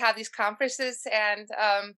 and they have these conferences, and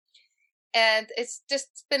it's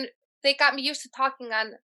just been, they got me used to talking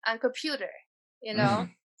on computer, you know.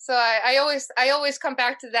 So I always come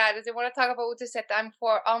back to that. If they want to talk about útiseta,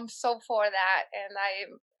 I'm so for that, and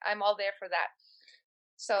I'm all there for that.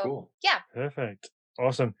 So cool. Yeah. Perfect.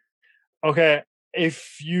 Awesome. Okay.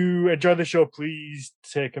 If you enjoy the show, please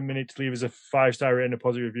take a minute to leave us a 5-star rating, a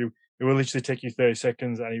positive review. It will literally take you 30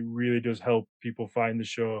 seconds, and it really does help people find the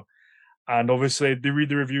show. And obviously, they read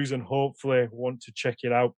the reviews and hopefully want to check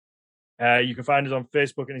it out. You can find us on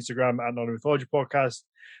Facebook and Instagram at Nordic Mythology Podcast.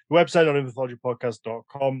 The website,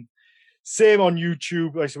 nordicmythologypodcast.com. Same on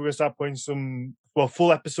YouTube. Like I said, we're going to start putting some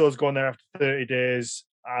full episodes going there after 30 days.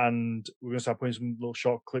 And we're going to start putting some little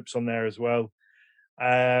short clips on there as well.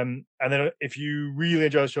 And then if you really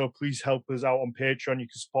enjoy the show, please help us out on Patreon. You can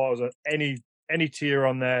support us at any tier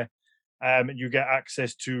on there. You get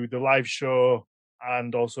access to the live show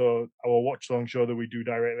and also our watch-along show that we do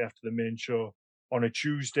directly after the main show on a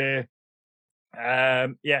Tuesday.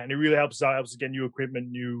 And it really helps us out. Helps us get new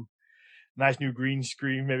equipment, nice new green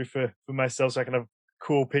screen, maybe for myself, so I can have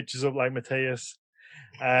cool pictures up like Matthias.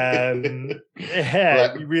 Black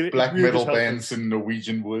metal bands in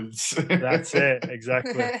Norwegian woods. That's it,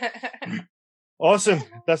 exactly. Awesome,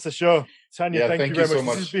 that's the show. Tanya, thank you very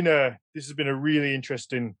much. So much. This has been a really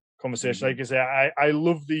interesting conversation. Like I say, I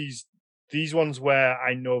love these ones where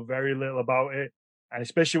I know very little about it, and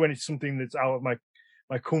especially when it's something that's out of my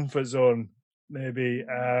comfort zone. Maybe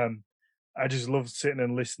I just love sitting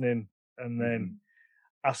and listening, and then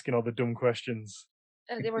asking all the dumb questions.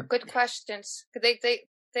 They were good questions. They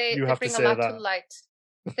bring a lot to light.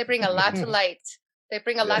 They bring a lot to light. They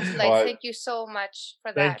bring a lot to light. Thank you so much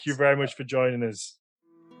for that. Thank you very much for joining us.